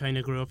where he kind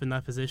of grew up in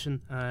that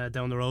position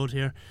down the road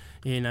here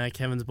in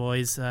Kevin's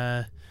boys.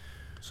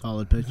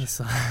 Solid pitch.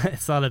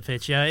 Solid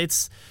pitch. Yeah,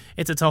 it's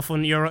a tough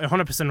one. You're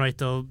 100% right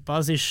though.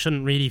 Bosnia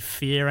shouldn't really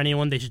fear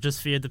anyone. They should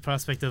just fear the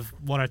prospect of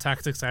what our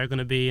tactics are going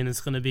to be, and it's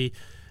going to be,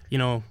 you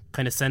know,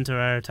 kind of centre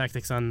our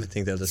tactics on. I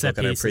think they'll just set look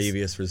at our pieces.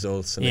 previous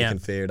results and they can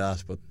fear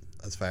that, but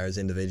as far as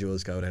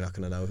individuals go, they're not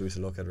going to know who to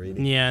look at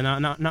really. Yeah,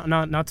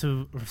 not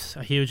to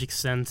a huge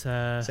extent.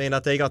 Saying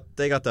that they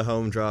got the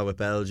home draw with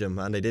Belgium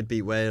and they did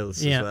beat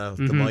Wales as well.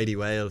 The mighty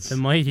Wales. The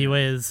mighty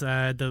Wales.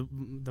 The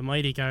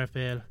mighty Gareth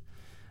Bale.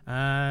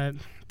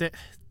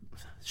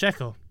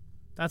 Czechia.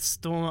 That's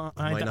the one.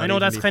 I know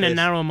that's kind of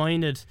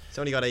narrow-minded. It's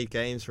only got 8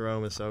 games for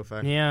Roma so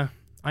far. Yeah,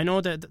 I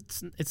know that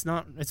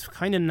it's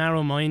kind of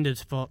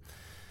narrow-minded, but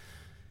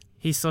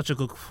he's such a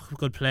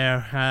good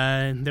player.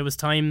 There was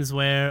times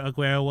where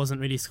Aguero wasn't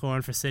really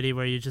scoring for City,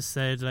 where you just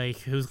said like,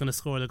 who's going to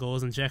score the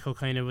goals, and Dzeko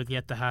kind of would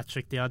get the hat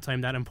trick the odd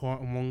time, that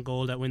important one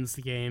goal that wins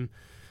the game.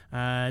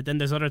 Then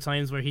there's other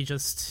times where he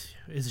just,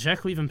 is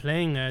Dzeko even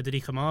playing? Did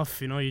he come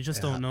off? You know, you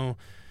just don't know.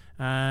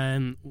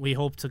 We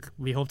hope to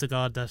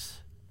God that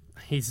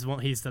he's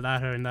the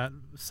latter in that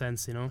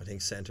sense, you know. I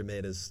think centre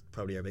mid is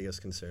probably our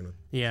biggest concern with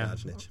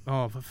Mladic.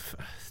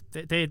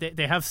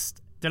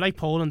 They're like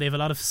Poland. They have a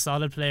lot of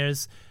solid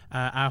players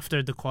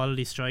after the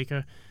quality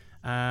striker.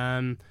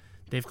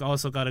 They've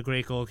also got a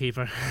great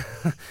goalkeeper,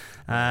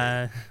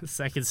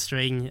 second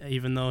string,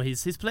 even though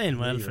he's playing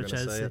well for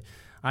Chelsea.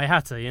 I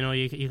had to, you know,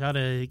 you got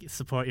to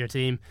support your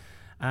team.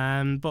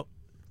 But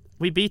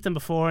we beat them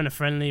before in a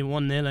friendly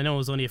 1-0. I know it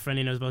was only a friendly,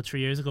 and it was about 3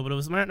 years ago, but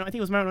I think it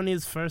was Martin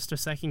O'Neill's first or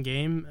second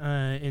game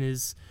in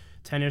his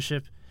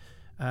tenureship.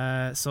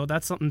 So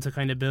that's something to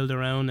kind of build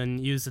around and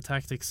use the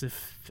tactics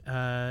if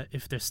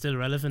they're still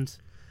relevant.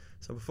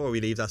 So before we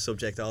leave that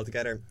subject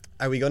altogether,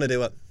 are we going to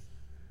do it?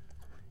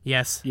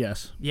 Yes,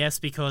 Yes.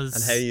 because.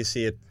 And how do you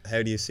see it?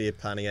 How do you see it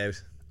panning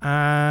out?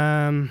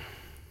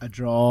 a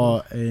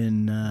draw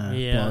in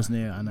Yeah.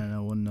 Bosnia and then a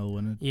 1-0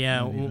 win.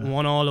 Yeah, Maybe that.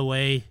 1 all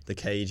away, The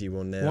cagey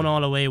 1-0. 1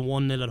 all away,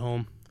 1-0 at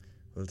home.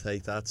 We'll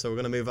take that. So we're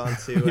going to move on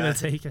I'm gonna to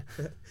take it.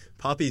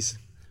 Poppies.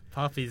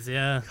 Poppies,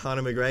 yeah.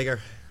 Conor McGregor.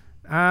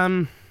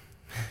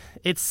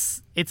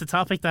 It's a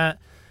topic that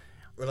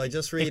Will I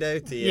just read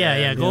out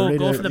the... go read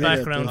go out- for the read out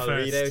background I'll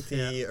first. read out the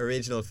Yeah.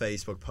 original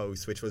Facebook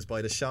post, which was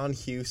by the Sean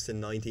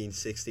Houston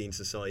 1916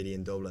 Society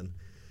in Dublin.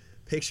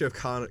 Picture of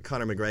Conor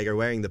McGregor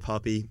wearing the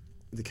poppy.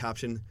 The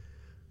caption,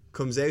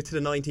 comes out to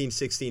the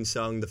 1916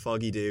 song The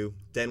Foggy Dew,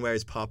 then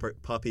wears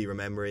poppy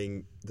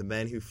remembering the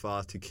men who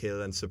fought to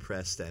kill and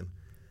suppress them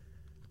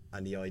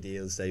and the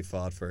ideals they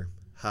fought for.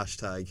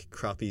 Hashtag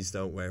crappies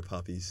don't wear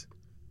poppies.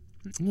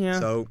 Yeah.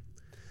 So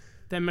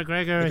Then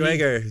McGregor.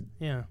 McGregor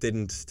Yeah,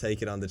 didn't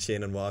take it on the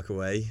chin and walk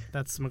away.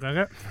 that's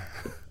McGregor.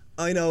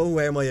 I know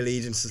where my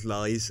allegiance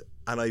lies,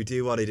 and I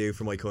do what I do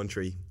for my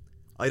country.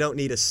 I don't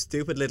need a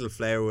stupid little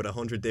flower with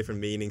 100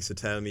 different meanings to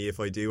tell me if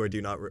I do or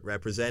do not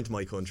represent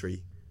my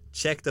country.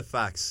 Check the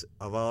facts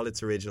of all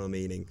its original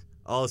meaning.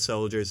 All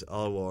soldiers,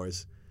 all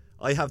wars.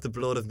 I have the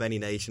blood of many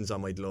nations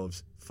on my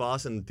gloves,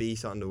 fought and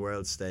beat on the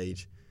world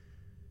stage.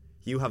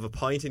 You have a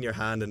pint in your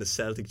hand and a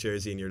Celtic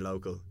jersey in your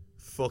local.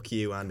 Fuck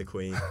you and the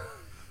Queen.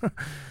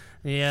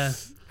 Yeah,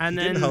 and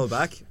then Didn't hold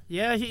back.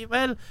 yeah,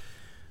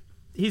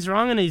 he's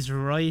wrong and he's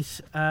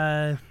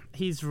right.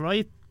 He's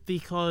right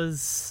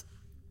because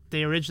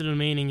the original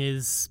meaning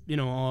is,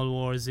 all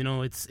wars.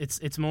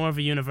 It's more of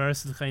a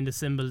universal kind of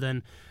symbol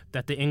than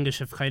that the English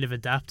have kind of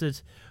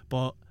adapted.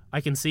 But I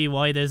can see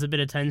why there's a bit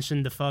of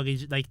tension. The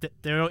foggy,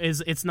 there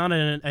is. It's not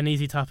an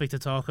easy topic to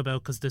talk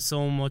about because there's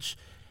so much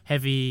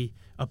heavy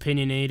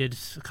opinionated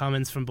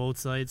comments from both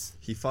sides.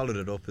 He followed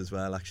it up as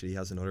well, actually. He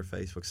has another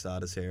Facebook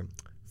status here.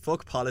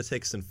 Fuck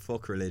politics and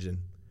fuck religion.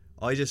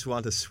 I just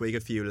want to swig a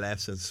few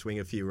lefts and swing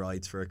a few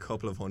rights for a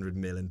couple of 100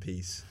 mil in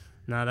peace.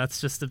 No,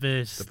 that's just a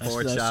bit. The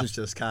poor that's chap just-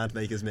 just can't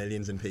make his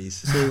millions in peace.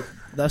 So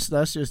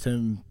that's just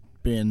him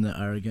being the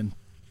arrogant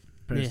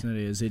person that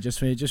he is. He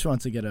just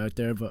wants to get out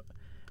there. But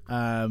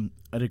I'd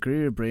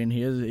agree with Brian.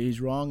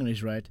 He's wrong and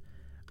he's right.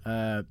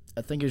 I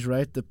think he's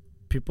right that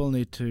people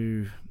need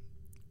to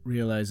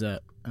realise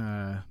that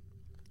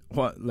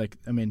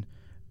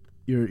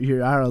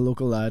you are a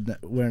local lad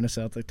wearing a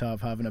Celtic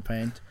top, having a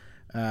pint.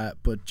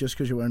 But just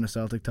because you're wearing a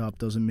Celtic top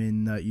doesn't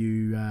mean that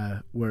you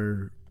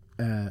were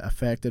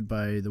affected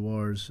by the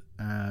wars,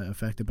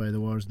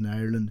 in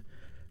Ireland,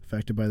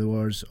 affected by the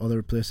wars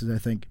other places. I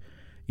think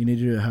you need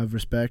to have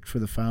respect for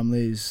the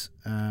families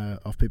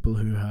of people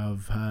who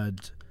have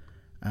had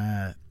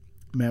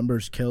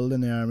members killed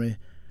in the army.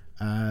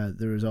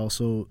 There is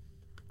also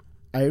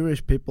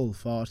Irish people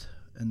fought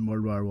in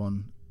World War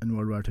One and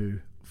World War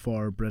Two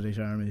for British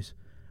armies,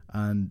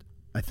 and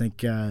I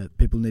think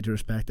people need to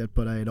respect that.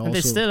 But I'd also And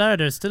they still are.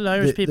 There's still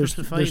Irish people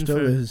still fighting there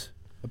still for. is,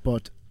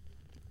 but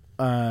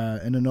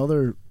in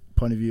another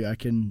point of view, I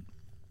can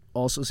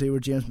also see where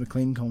James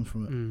McLean comes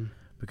from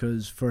it,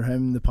 because for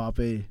him the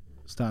poppy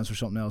stands for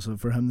something else. So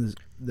for him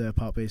the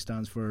poppy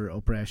stands for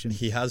oppression.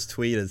 He has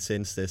tweeted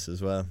since this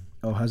as well.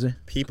 Oh, has he?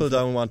 People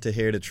don't want to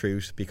hear the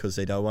truth because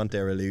they don't want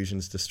their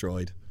illusions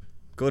destroyed.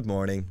 Good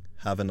morning.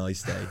 Have a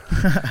nice day.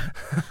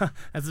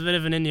 That's a bit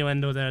of an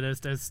innuendo there.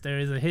 There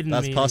is a hidden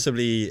That's meaning.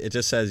 possibly, it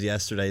just says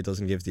yesterday, it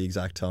doesn't give the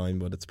exact time,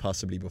 but it's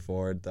possibly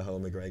before the whole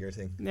McGregor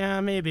thing.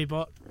 Yeah, maybe,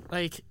 but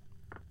it's.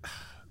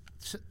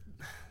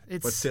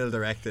 But still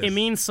directed. It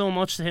means so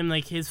much to him.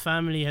 Like, his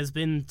family has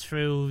been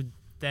through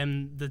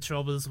the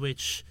troubles,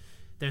 which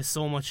there's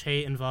so much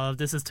hate involved.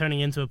 This is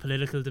turning into a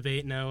political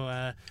debate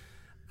now.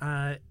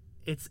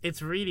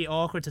 It's really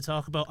awkward to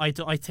talk about. I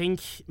think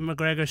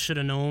McGregor should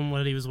have known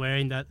what he was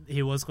wearing, that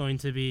he was going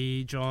to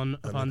be drawn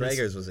And upon McGregor's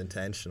this. was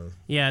intentional.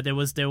 Yeah, there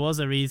was a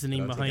I reasoning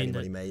don't think behind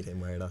anybody it. made him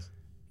wear that.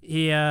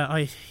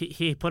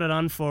 He put it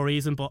on for a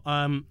reason, but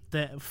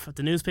the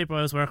newspaper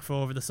I was working for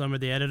over the summer,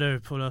 the editor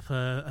put up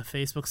a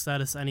Facebook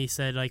status, and he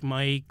said, like,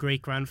 my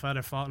great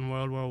grandfather fought in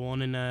World War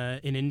One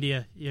in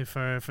India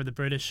for the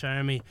British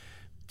Army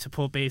to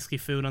put basically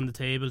food on the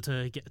table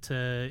to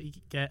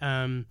get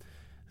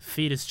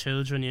feed his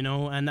children,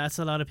 and that's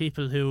a lot of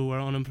people who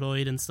were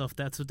unemployed and stuff.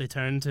 That's what they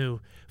turned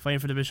to, fighting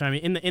for the British Army.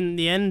 In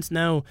the end,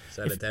 now, Is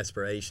that a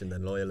desperation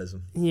than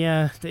loyalism?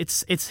 yeah,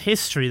 it's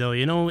history though.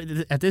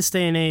 At this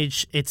day and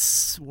age,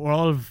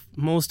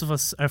 most of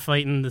us are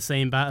fighting the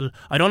same battle.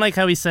 I don't like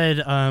how he said,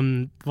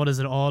 what is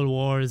it? All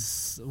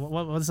wars.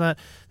 What is that?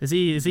 Is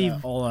he?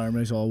 All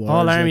armies, all wars.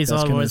 All armies,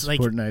 that's all kinda wars, like,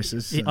 supporting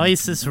ISIS. The and-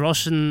 ISIS,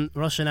 Russian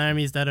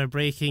armies that are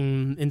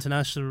breaking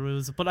international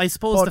rules. But I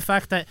suppose the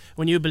fact that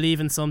when you believe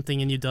in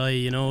something and you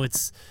die,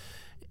 it's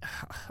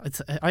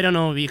I don't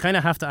know. You kind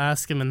of have to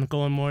ask him and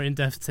go on more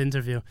in-depth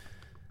interview.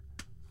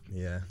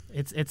 Yeah.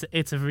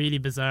 It's a really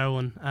bizarre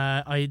one.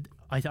 I'd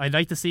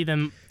like to see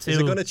them too. Is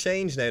it going to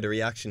change now, the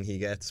reaction he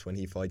gets when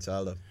he fights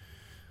Aldo?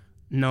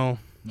 No,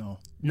 No.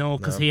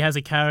 because No. he has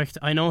a character.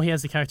 I know he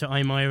has the character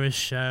I'm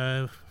Irish.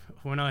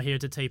 we're not here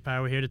to take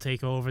power. We're here to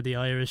take over the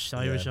Irish. But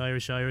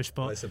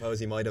I suppose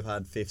he might have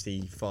had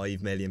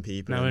 55 million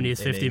people. now only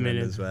has 50 England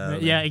million as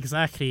well. Yeah,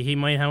 exactly. He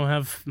might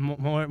have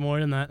more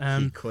than that.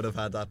 He could have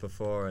had that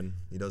before, and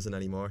he doesn't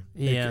anymore.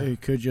 Yeah, He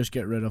could just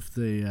get rid of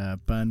the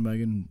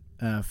bandwagon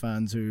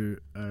fans who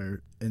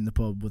are in the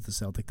pub with the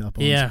Celtic top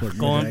on. yeah, supporting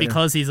going McGregor.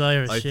 because he's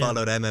Irish. I yeah.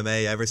 followed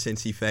MMA ever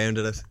since he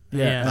founded it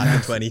Yeah. back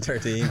in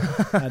 2013.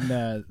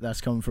 And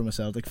that's coming from a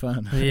Celtic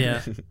fan.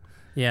 Yeah,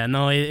 yeah.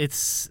 No,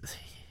 it's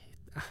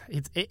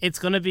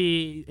going to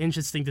be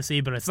interesting to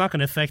see, but it's not going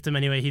to affect him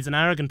anyway. He's an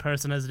arrogant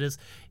person as it is.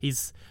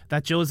 He's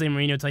that Jose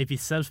Mourinho type.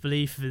 His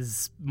self-belief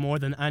is more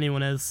than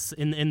anyone else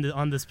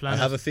on this I planet.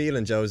 have a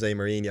feeling Jose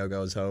Mourinho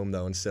goes home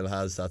though and still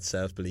has that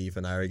self-belief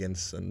and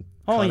arrogance. And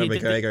Oh, Conor he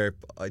did- McGregor,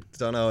 I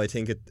don't know. I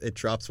think it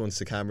drops once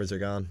the cameras are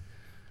gone.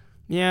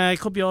 Yeah, it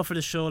could be all for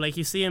the show. Like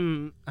you see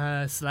him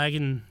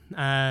slagging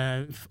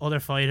other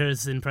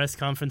fighters in press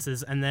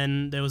conferences, and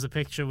then there was a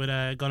picture with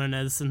Gunnar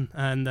Nelson,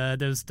 and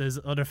there's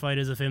other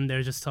fighters of him.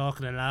 They're just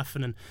talking and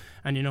laughing,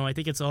 and you know, I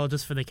think it's all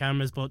just for the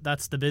cameras. But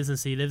that's the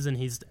business he lives in.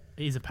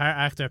 He's a part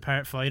actor,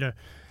 part fighter,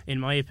 in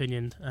my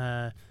opinion.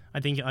 I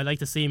think I'd like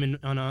to see him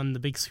on the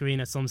big screen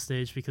at some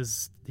stage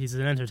because he's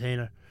an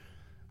entertainer.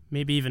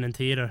 Maybe even in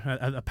theatre,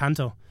 a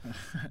panto.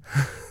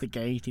 The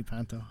Gaiety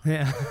Panto.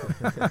 Yeah.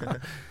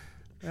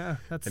 Yeah,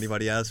 that's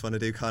Anybody else want to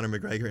do Conor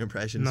McGregor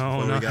impressions No,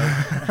 before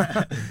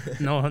no.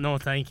 we go? no,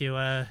 thank you.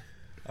 All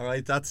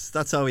right,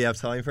 that's all we have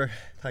time for.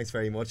 Thanks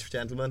very much,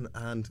 gentlemen,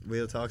 and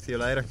we'll talk to you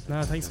later.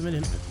 No, thanks a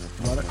million.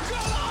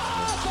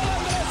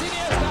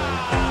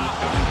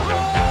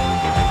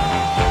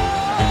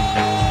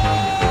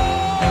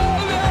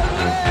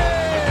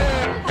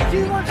 Do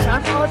you want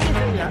some or do you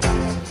think that?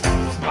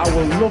 I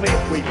will love it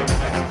if we can.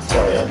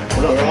 Sorry,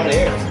 we're not around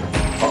here.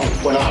 Oh,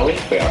 we're not. We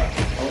are.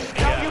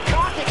 No, you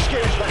can't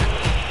excuse me.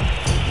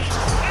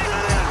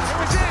 It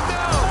was in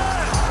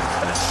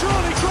now. That's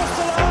surely crossed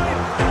the line.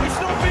 It's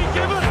not been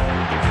given.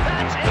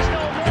 That is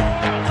no more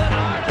than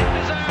Ireland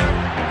deserve.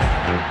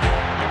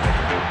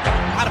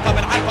 عرفة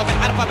بالعرفة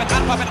بالعرفة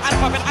بالعرفة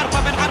بالعرفة بالعرفة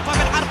بالعرفة